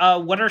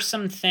about what are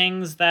some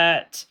things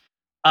that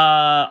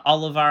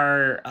all of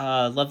our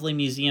lovely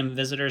museum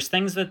visitors,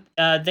 things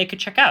that they could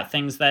check out,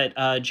 things that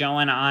Joe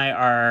and I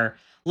are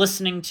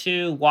listening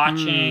to,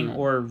 watching,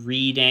 or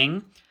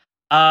reading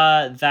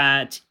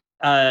that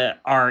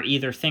are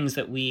either things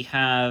that we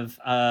have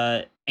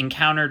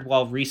encountered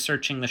while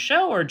researching the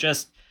show or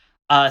just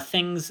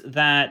things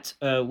that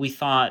we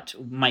thought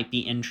might be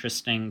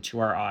interesting to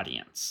our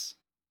audience.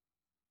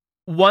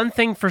 One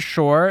thing for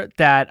sure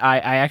that I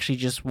actually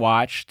just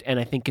watched, and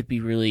I think it'd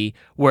be really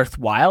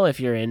worthwhile if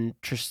you're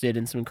interested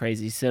in some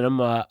crazy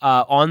cinema,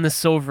 On the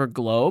Silver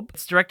Globe.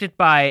 It's directed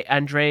by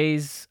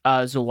Andrzej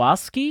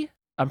Zulawski.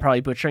 I'm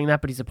probably butchering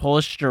that, but he's a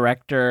Polish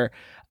director.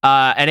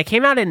 And it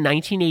came out in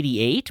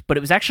 1988, but it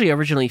was actually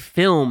originally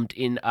filmed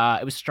in,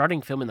 it was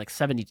starting film in like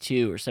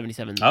 72 or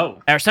 77.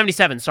 Oh. Or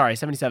 77, sorry,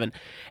 77.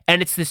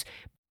 And it's this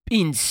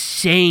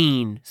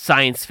insane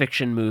science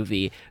fiction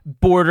movie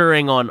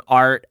bordering on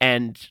art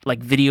and like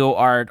video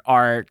art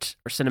or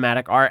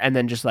cinematic art and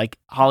then just like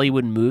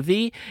Hollywood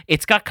movie.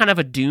 It's got kind of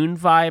a Dune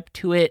vibe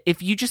to it.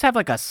 If you just have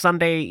like a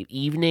Sunday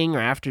evening or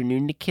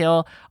afternoon to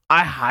kill,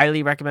 I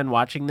highly recommend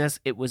watching this.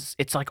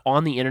 It's like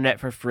on the internet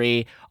for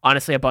free.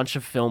 Honestly, a bunch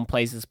of film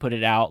places put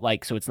it out,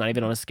 like, so it's not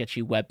even on a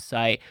sketchy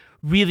website.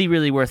 Really,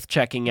 really worth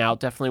checking out.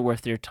 Definitely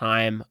worth your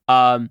time.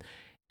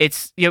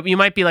 It's, you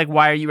might be like,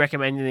 why are you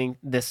recommending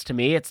this to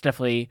me? It's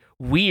definitely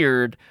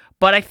weird,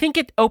 but I think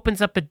it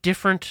opens up a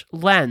different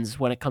lens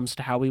when it comes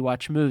to how we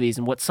watch movies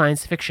and what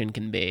science fiction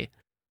can be.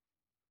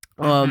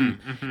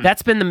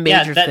 That's been the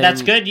major thing.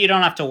 That's good. You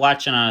don't have to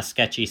watch it on a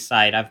sketchy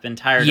site. I've been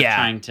tired of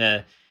trying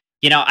to,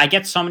 I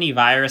get so many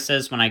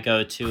viruses when I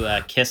go to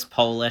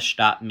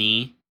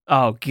kisspolish.me.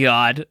 Oh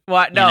God!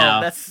 What?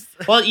 No, that's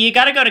well. You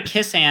got to go to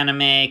Kiss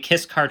Anime,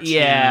 Kiss Cartoon.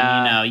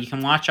 Yeah. You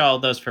can watch all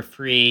of those for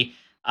free.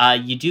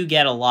 You do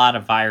get a lot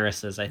of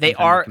viruses, I think,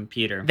 on the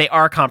computer. They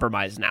are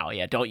compromised now.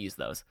 Yeah, don't use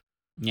those.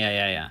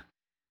 Yeah.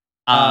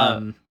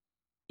 Well,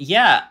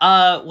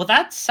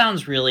 that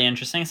sounds really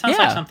interesting. It sounds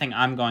like something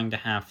I'm going to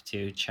have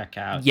to check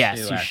out.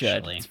 Yes, you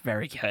should. It's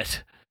very good.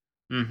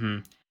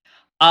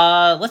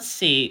 Let's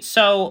see.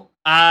 So,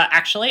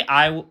 actually,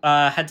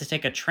 I had to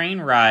take a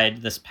train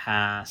ride this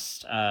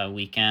past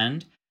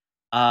weekend.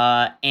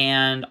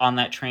 And on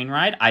that train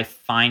ride, I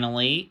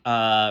finally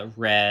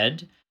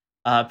read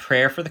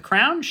Prayer for the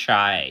Crown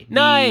Shy.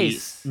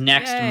 Nice. The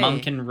next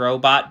Monk and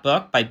Robot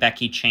book by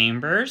Becky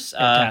Chambers.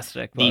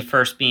 Fantastic book. The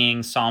first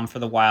being Psalm for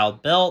the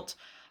Wild Built.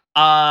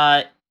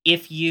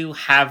 If you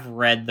have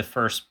read the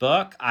first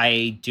book,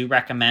 I do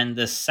recommend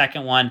the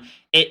second one.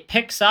 It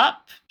picks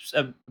up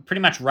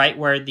pretty much right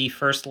where the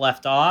first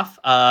left off.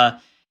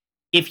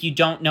 If you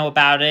don't know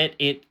about it,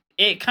 it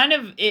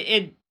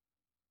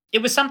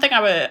was something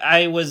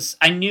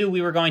I knew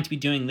we were going to be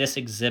doing this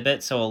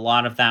exhibit, so a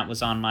lot of that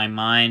was on my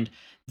mind.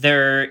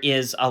 There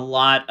is a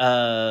lot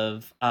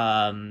of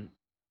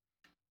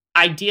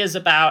ideas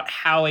about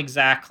how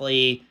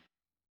exactly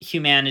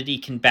humanity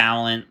can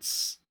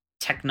balance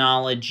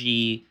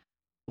technology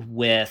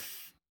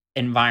with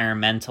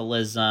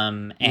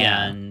environmentalism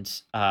and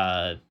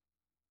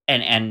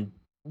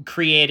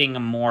creating a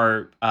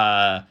more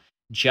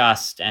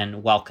just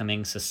and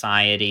welcoming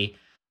society.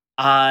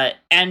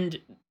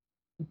 And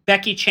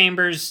Becky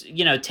Chambers,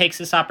 takes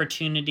this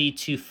opportunity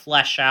to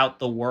flesh out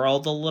the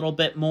world a little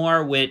bit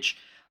more, which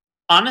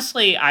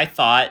honestly, I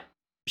thought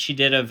she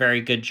did a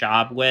very good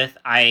job with.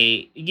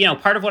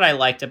 Part of what I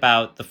liked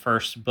about the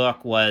first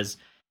book was,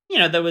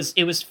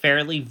 it was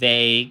fairly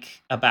vague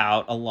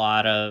about a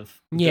lot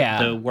of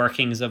the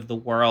workings of the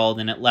world,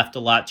 and it left a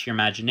lot to your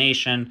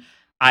imagination.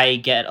 I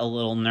get a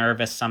little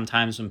nervous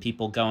sometimes when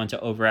people go into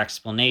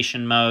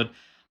over-explanation mode.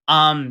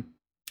 I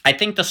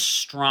think the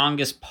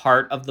strongest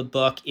part of the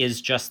book is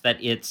just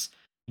that it's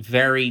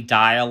very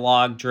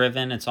dialogue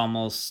driven. It's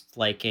almost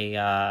like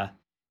a,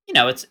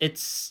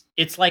 it's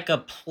like a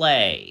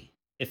play.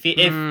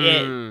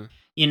 The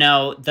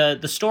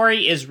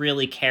story is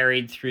really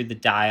carried through the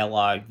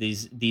dialogue,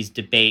 these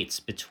debates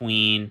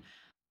between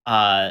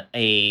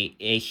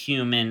a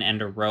human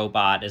and a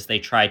robot as they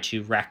try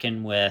to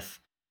reckon with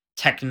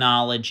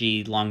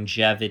technology,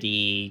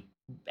 longevity,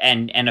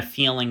 and a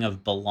feeling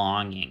of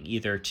belonging,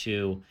 either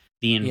to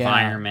the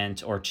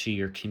environment or to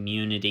your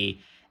community.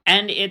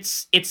 And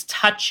it's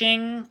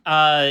touching,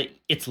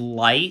 it's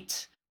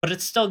light, but it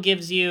still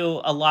gives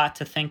you a lot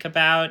to think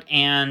about.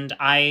 And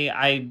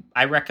I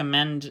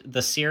recommend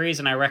the series,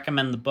 and I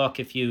recommend the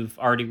book if you've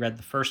already read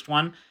the first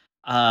one.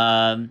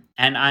 And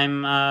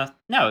I'm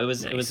it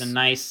was a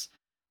nice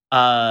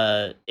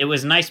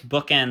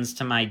bookends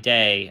to my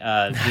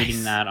day,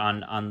 reading that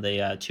on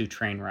the 2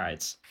 train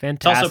rides.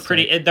 Fantastic. It's also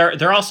pretty.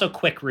 They're also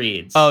quick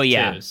reads. Oh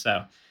yeah. Too,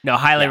 so no,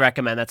 highly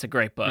recommend. That's a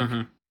great book.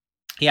 Mm-hmm.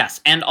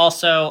 Yes, and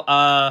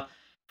also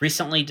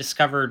recently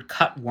discovered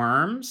Cut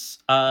Worms.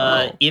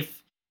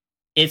 If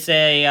it's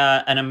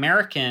an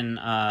American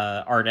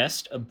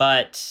artist,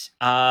 but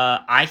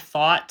I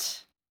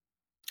thought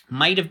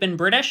might have been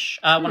British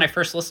when I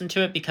first listened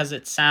to it, because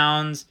it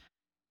sounds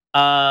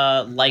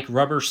like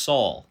Rubber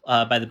Soul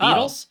by the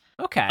Beatles.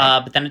 Okay.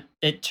 But then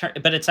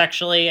but it's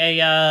actually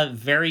a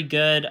very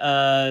good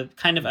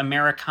kind of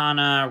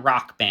Americana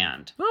rock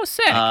band. Oh,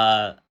 sick.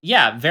 I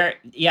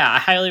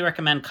highly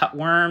recommend Cut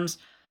Worms.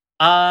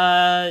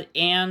 That's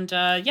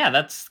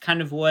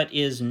kind of what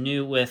is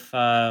new with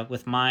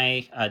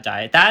my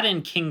diet. That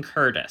and King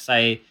Curtis.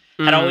 I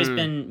had always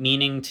been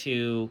meaning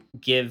to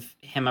give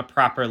him a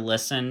proper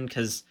listen,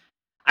 because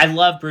I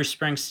love Bruce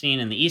Springsteen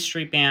and the E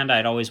Street Band.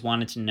 I'd always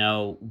wanted to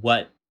know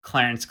what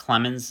Clarence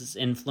Clemens'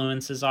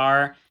 influences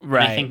are.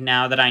 Right. And I think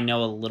now that I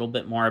know a little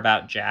bit more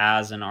about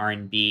jazz and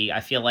R&B,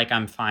 I feel like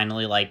I'm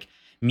finally like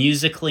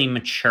musically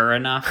mature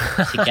enough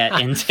to get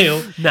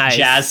into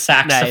jazz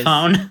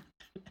saxophone. Nice.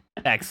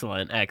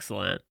 Excellent.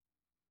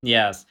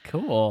 Yes.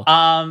 Cool.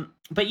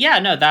 But yeah,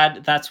 no,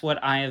 that's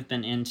what I have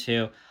been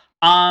into.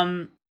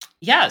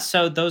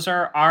 So those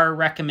are our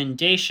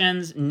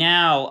recommendations.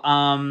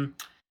 Now,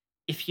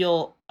 if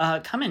you'll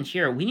come in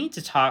here, we need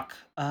to talk,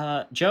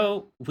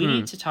 Joe, we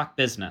need to talk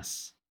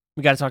business.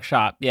 We got to talk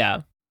shop.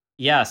 Yeah.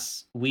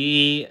 Yes,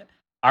 we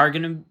are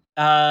going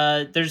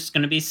to, there's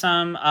going to be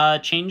some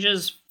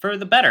changes for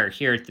the better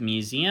here at the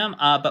museum.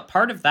 But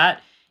part of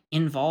that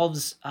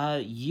involves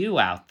you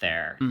out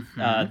there.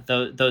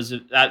 Those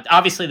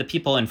obviously the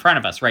people in front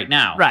of us right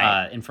now.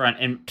 Right. In front,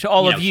 and to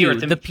all of you,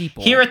 the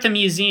people. Here at the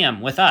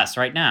museum with us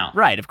right now.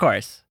 Right, of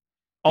course.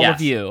 All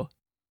of you.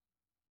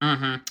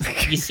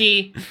 You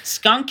see,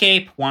 Skunk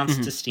Ape wants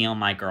to steal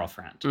my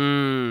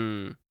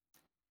girlfriend.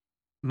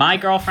 My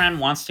girlfriend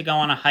wants to go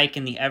on a hike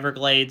in the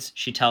Everglades.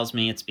 She tells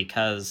me it's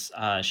because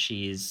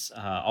she's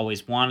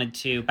always wanted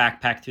to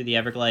backpack through the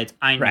Everglades.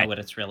 I know what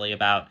it's really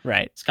about.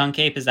 Right. Skunk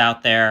Ape is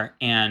out there,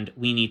 and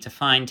we need to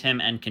find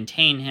him and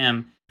contain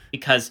him,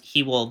 because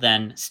he will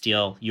then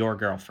steal your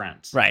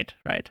girlfriend. Right.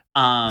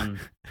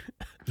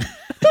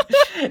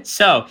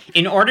 So,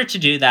 in order to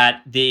do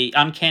that, the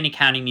Uncanny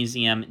County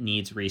Museum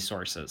needs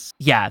resources.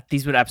 Yeah,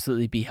 these would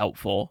absolutely be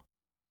helpful.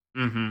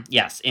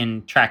 Yes,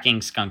 in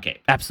tracking Skunk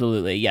Ape.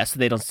 Absolutely, yes. So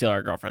they don't steal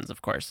our girlfriends,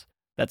 of course.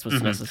 That's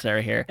what's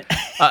necessary here.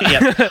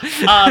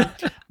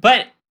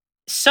 But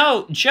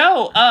so,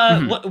 Joe,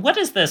 what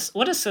is this?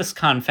 What is this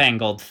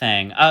confangled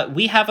thing?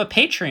 We have a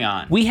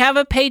Patreon.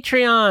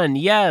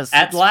 Yes.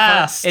 At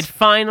last. It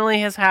finally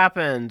has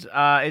happened.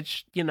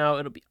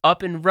 It'll be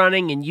up and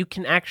running, and you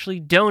can actually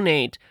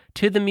donate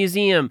to the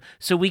museum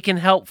so we can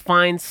help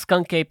find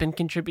Skunk Ape and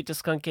contribute to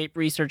Skunk Ape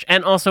research,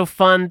 and also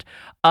fund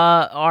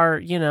our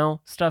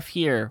stuff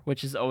here,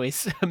 which is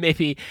always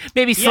maybe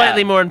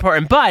slightly more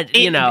important, but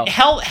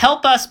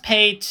help us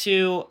pay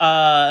to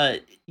buy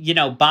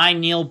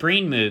Neil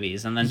Breen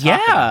movies and then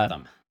talk about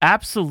them.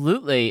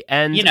 Absolutely.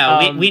 And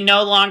we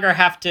no longer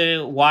have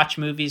to watch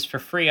movies for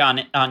free on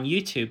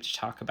YouTube to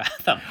talk about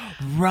them.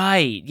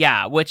 Right.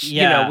 Yeah, which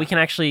we can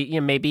actually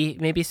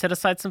maybe set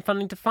aside some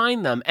funding to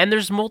find them. And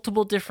there's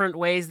multiple different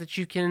ways that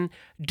you can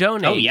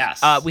donate. Oh,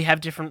 yes. We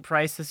have different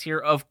prices here,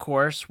 of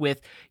course,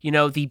 with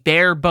the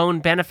bare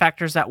bone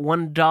benefactors at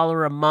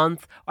 $1 a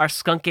month, our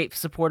Skunk Ape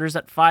supporters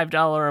at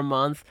 $5 a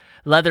month,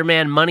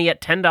 Leatherman Money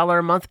at $10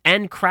 a month,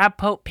 and Crab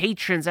Pope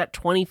patrons at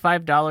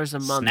 $25 a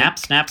month.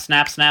 Snap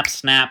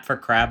for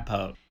Crab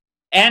Pope.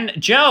 And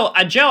Joe,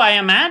 I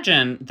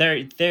imagine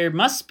there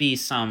must be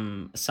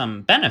some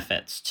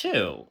benefits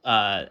too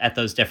at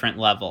those different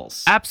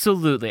levels.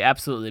 Absolutely,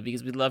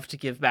 because we'd love to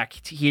give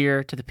back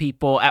here to the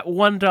people. At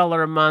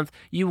 $1 a month,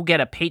 you will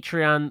get a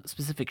Patreon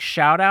specific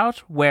shout out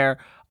where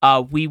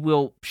we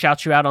will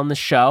shout you out on the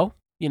show.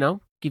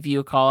 Give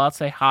you a call out,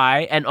 say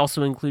hi, and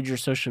also include your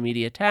social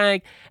media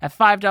tag. At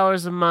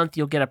 $5 a month,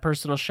 you'll get a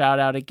personal shout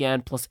out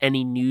again, plus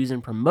any news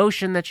and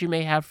promotion that you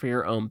may have for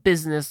your own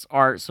business,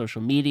 art,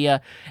 social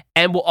media.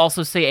 And we'll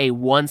also say a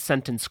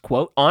 1-sentence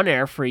quote on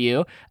air for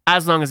you,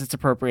 as long as it's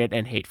appropriate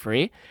and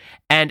hate-free.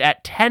 And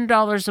at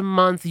 $10 a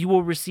month, you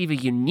will receive a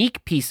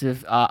unique piece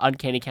of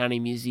Uncanny County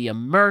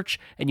Museum merch,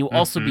 and you'll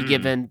also be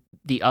given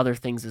the other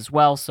things as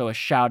well, so a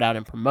shout out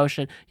and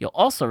promotion. You'll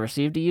also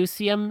receive the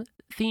UCM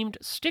themed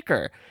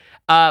sticker.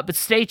 But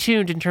stay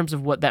tuned in terms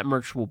of what that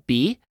merch will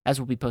be, as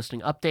we'll be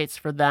posting updates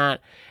for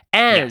that.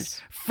 And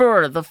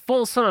for the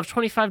full sum of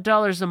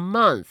 $25 a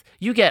month,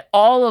 you get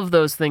all of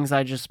those things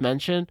I just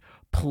mentioned,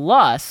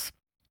 plus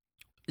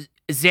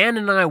Xan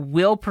and I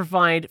will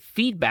provide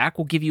feedback.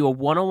 We'll give you a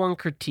one-on-one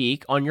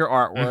critique on your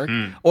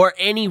artwork or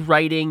any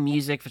writing,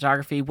 music,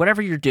 photography, whatever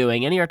you're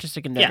doing, any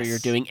artistic endeavor you're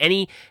doing,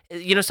 any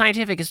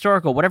scientific,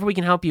 historical, whatever we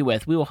can help you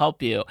with, we will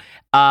help you.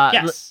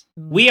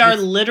 We are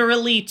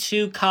literally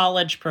 2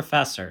 college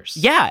professors.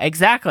 Yeah,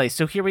 exactly.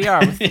 So here we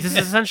are. This is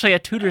essentially a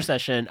tutor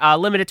session,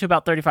 limited to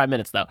about 35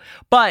 minutes, though.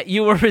 But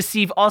you will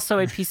receive also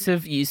a piece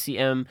of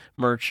UCM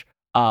merch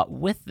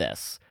with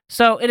this.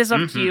 So it is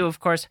up to you,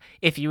 of course,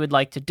 if you would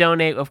like to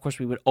donate. Of course,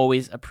 we would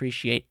always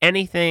appreciate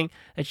anything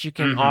that you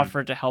can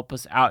offer to help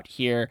us out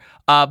here.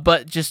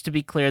 But just to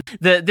be clear,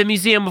 the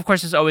museum, of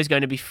course, is always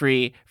going to be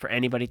free for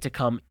anybody to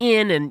come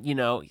in and,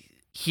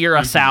 hear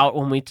us out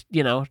when we,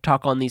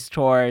 talk on these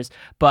tours.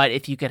 But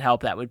if you could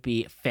help, that would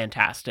be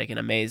fantastic and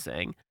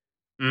amazing.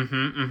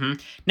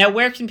 Now,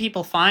 where can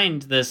people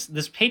find this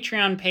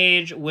Patreon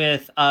page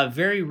with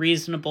very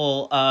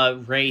reasonable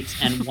rates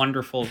and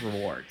wonderful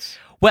rewards?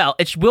 Well,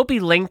 it will be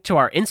linked to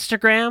our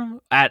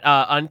Instagram at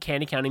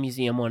Uncanny County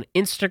Museum on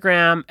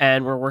Instagram,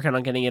 and we're working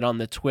on getting it on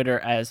the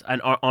Twitter on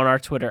our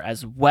Twitter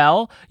as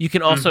well. You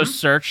can also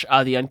search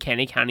the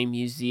Uncanny County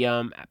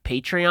Museum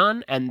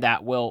Patreon, and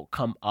that will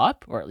come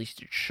up, or at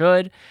least it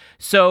should.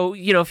 So,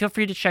 feel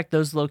free to check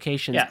those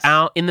locations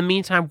out. In the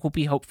meantime, we'll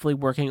be hopefully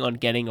working on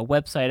getting a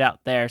website out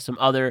there, some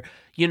other,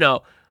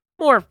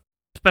 more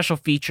special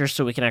features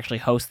so we can actually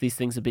host these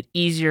things a bit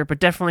easier, but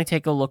definitely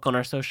take a look on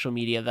our social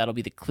media. That'll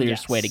be the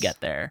clearest way to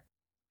get there.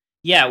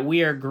 Yeah,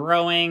 we are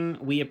growing.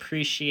 We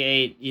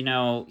appreciate,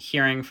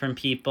 hearing from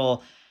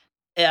people.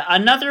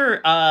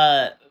 Another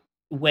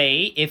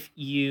way, if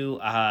you,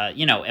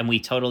 and we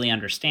totally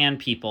understand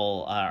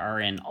people are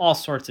in all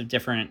sorts of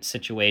different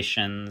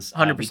situations.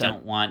 100%. We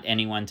don't want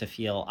anyone to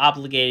feel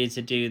obligated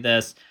to do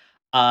this.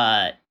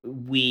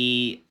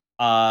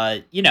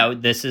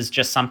 This is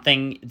just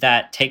something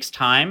that takes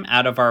time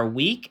out of our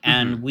week,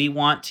 and we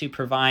want to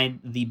provide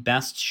the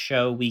best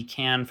show we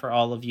can for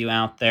all of you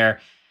out there.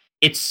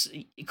 It's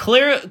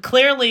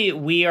clearly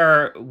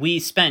we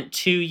spent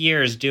 2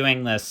 years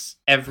doing this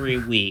every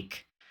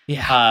week.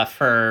 Clearly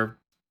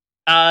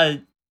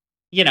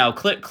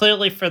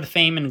for the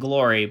fame and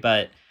glory,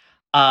 but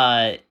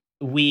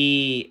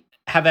we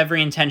have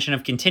every intention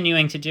of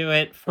continuing to do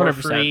it for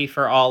 100%. free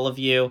for all of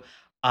you.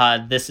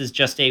 This is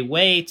just a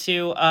way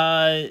to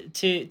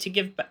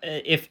give.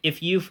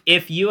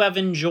 If you have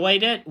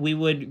enjoyed it, we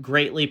would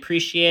greatly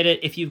appreciate it.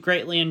 If you've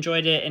greatly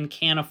enjoyed it and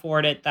can't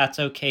afford it, that's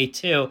okay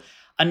too.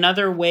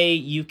 Another way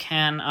you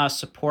can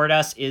support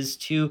us is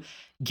to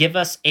give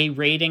us a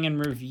rating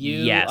and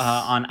review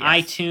on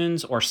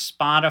iTunes or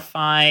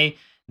Spotify.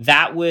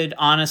 That would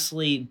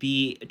honestly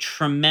be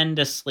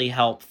tremendously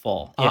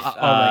helpful. Oh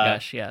my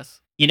gosh, yes.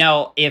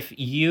 If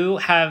you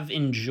have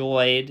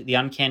enjoyed the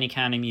Uncanny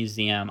County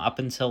Museum up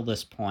until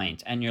this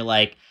point, and you're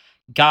like,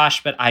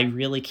 gosh, but I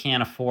really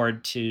can't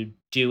afford to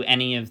do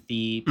any of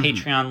the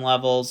Patreon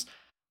levels,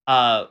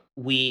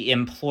 we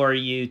implore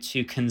you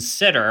to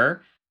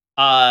consider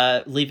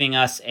leaving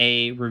us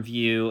a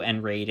review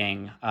and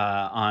rating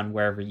on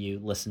wherever you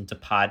listen to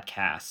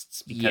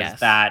podcasts, because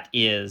that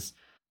is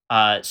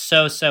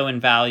so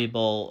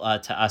invaluable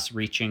to us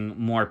reaching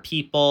more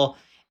people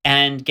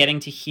and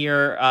getting to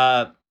hear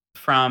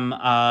from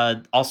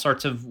all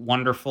sorts of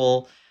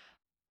wonderful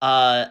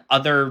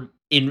honestly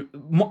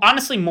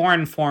more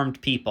informed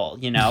people.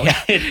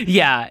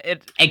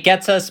 It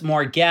gets us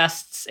more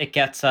guests, it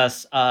gets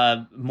us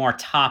more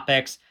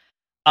topics.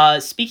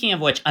 Speaking of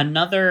which,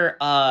 another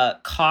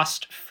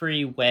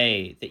cost-free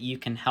way that you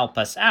can help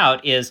us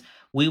out is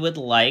we would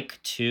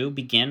like to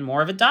begin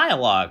more of a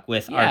dialogue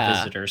with our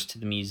visitors to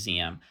the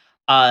museum,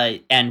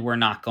 and we're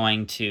not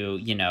going to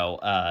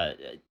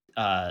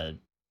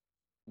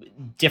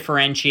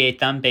differentiate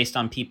them based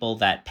on people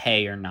that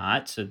pay or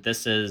not. So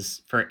this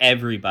is for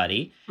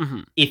everybody.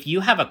 If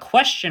you have a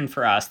question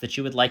for us that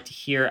you would like to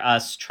hear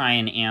us try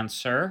and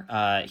answer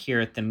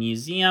here at the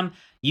museum,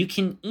 you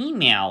can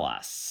email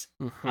us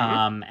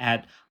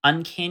at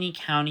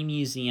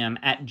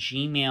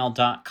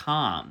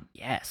uncannycountymuseum@gmail.com.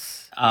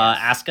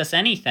 Ask us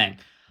anything,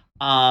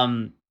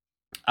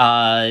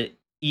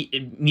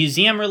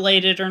 museum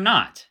related or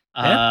not.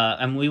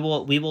 And we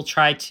will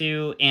try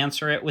to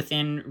answer it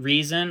within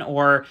reason,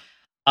 or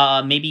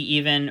maybe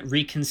even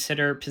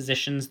reconsider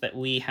positions that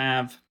we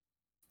have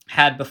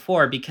had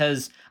before,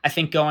 because I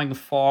think going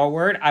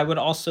forward, I would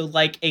also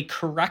like a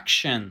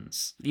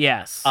corrections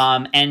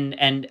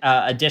and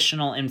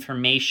additional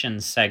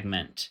information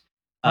segment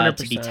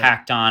to be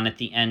tacked on at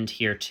the end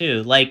here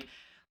too. Like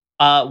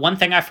one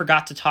thing I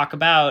forgot to talk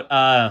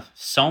about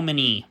so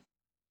many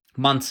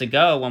months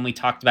ago when we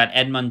talked about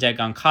Edmond de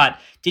Goncourt.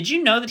 Did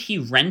you know that he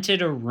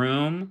rented a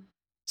room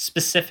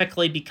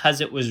specifically because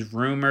it was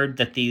rumored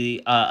that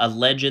the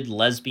alleged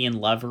lesbian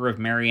lover of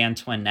Marie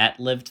Antoinette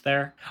lived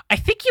there? I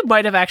think you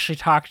might have actually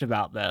talked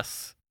about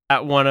this.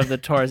 at one of the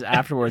tours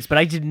afterwards, but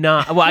I did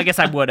not. Well, I guess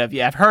I would have.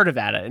 Yeah, I've heard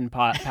about it in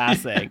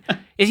passing.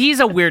 He's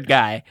a weird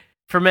guy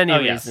for many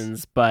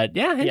reasons, but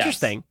yeah,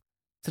 interesting. Yes.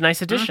 It's a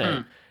nice addition.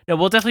 Mm-hmm. No,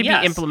 we'll definitely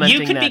be implementing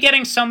that. You could be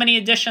getting so many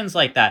additions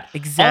like that.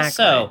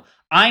 Exactly. Also,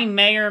 I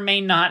may or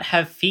may not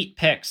have feet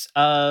pics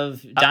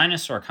of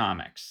dinosaur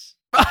comics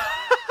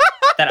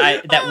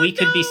that we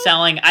could be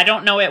selling. I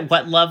don't know at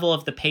what level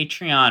of the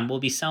Patreon we'll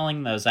be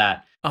selling those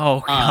at.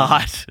 Oh,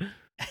 God.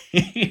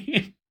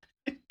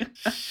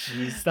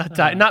 Jeez,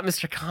 not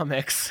Mr.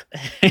 Comics.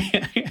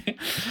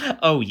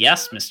 Oh,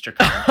 yes, Mr.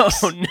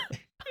 Comics. Oh, no.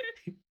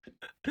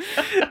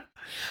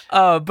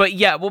 But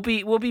yeah, we'll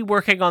be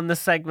working on the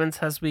segments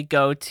as we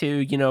go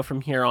to,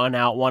 from here on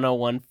out,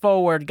 101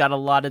 forward. Got a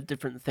lot of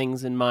different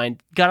things in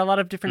mind. Got a lot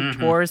of different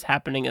tours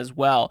happening as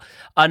well.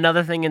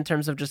 Another thing in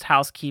terms of just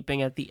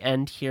housekeeping at the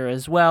end here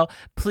as well.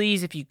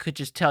 Please, if you could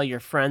just tell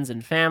your friends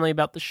and family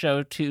about the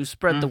show too,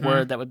 spread the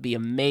word. That would be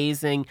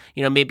amazing.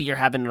 Maybe you're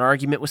having an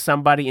argument with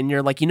somebody and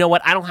you're like, you know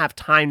what? I don't have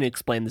time to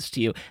explain this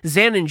to you.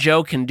 Xan and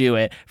Joe can do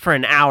it for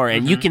an hour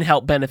and you can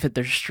help benefit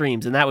their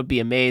streams, and that would be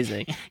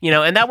amazing.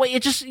 And that way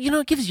it just,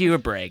 it gives you a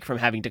break from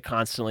having to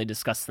constantly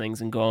discuss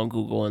things and go on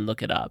Google and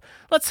look it up.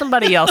 Let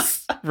somebody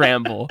else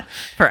ramble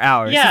for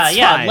hours.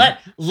 Yeah.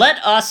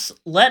 Let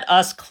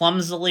us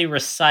clumsily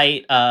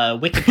recite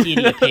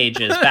Wikipedia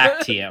pages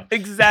back to you.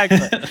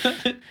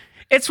 Exactly.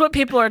 It's what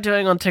people are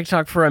doing on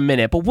TikTok for a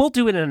minute, but we'll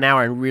do it in an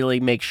hour and really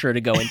make sure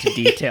to go into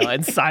detail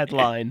and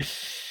sideline.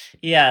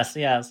 Yes.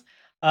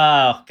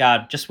 Oh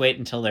God, just wait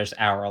until there's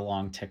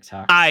hour-long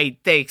TikToks.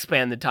 They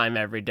expand the time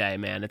every day,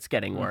 man. It's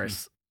getting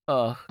worse.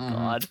 Oh,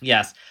 God.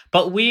 Yes.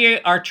 But we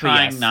are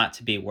trying not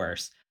to be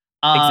worse.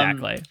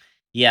 Exactly.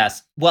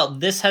 Yes. Well,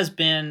 this has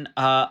been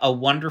a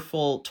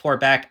wonderful tour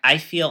back. I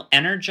feel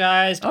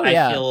energized.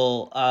 I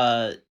feel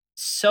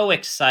so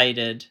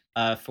excited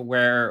for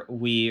where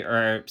we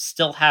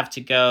still have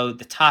to go,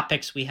 the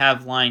topics we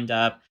have lined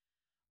up.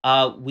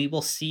 We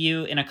will see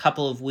you in a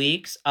couple of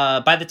weeks.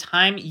 By the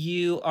time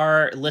you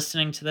are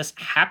listening to this,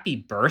 happy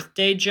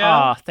birthday,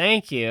 Joe. Oh,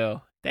 thank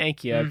you.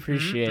 Thank you. I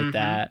appreciate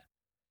that.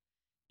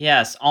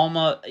 Yes,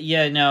 almost.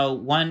 Yeah,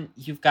 no.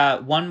 You've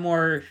got one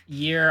more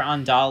year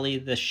on Dolly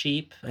the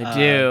sheep. I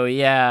do,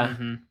 yeah.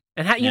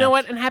 And you know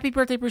what? And happy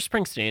birthday, Bruce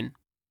Springsteen.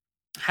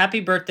 Happy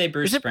birthday,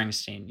 Bruce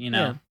Springsteen.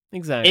 Yeah,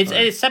 exactly.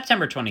 It's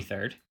September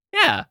 23rd.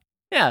 Yeah.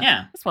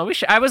 That's why we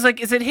share. I was like,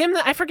 is it him?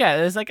 I forget.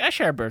 It was like I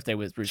share a birthday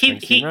with Bruce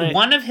Springsteen. Right?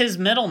 One of his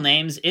middle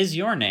names is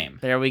your name.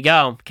 There we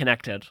go.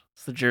 Connected.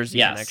 It's the Jersey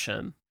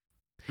connection.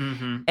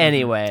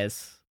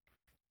 Anyways.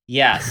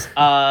 Yes.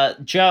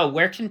 Joe,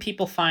 where can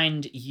people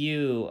find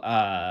you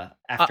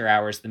after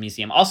hours at the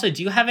museum? Also,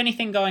 do you have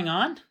anything going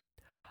on?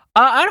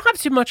 I don't have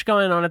too much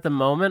going on at the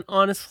moment,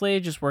 honestly.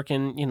 Just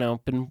working,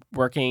 been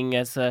working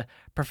as a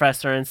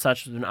professor and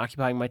such, been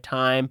occupying my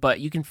time. But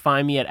you can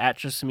find me at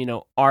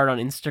Josemino Art on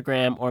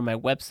Instagram or my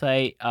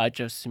website,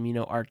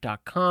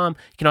 joseminoart.com.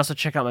 You can also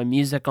check out my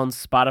music on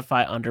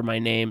Spotify under my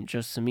name,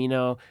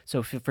 Josemino.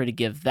 So feel free to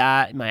give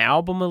that my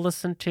album a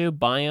listen to,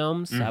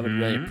 Biomes. I would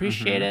really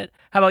appreciate it.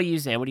 How about you,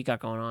 Xan? What do you got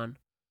going on?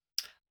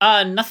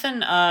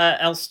 Nothing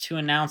else to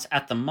announce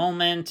at the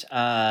moment.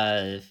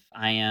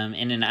 I am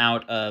in and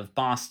out of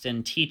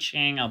Boston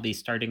teaching. I'll be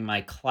starting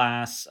my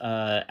class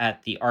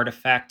at the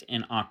Artifact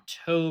in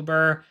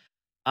October.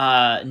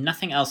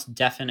 Nothing else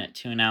definite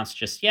to announce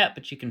just yet,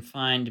 but you can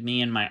find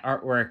me and my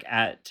artwork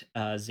at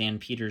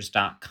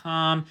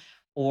zanpeters.com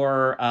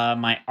or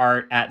my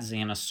art at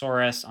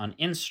Xanosaurus on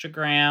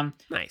Instagram.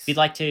 Nice. If you'd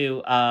like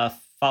to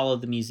follow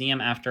the museum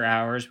after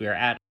hours, we are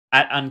at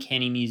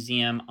Uncanny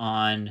Museum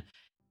on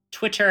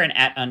Twitter and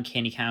at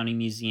Uncanny County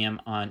Museum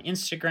on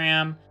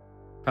Instagram.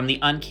 From the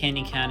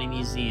Uncanny County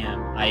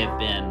Museum, I have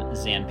been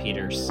Xan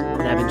Peters.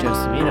 And I've been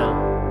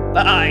Josemino.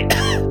 Bye.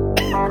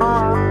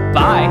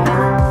 Bye.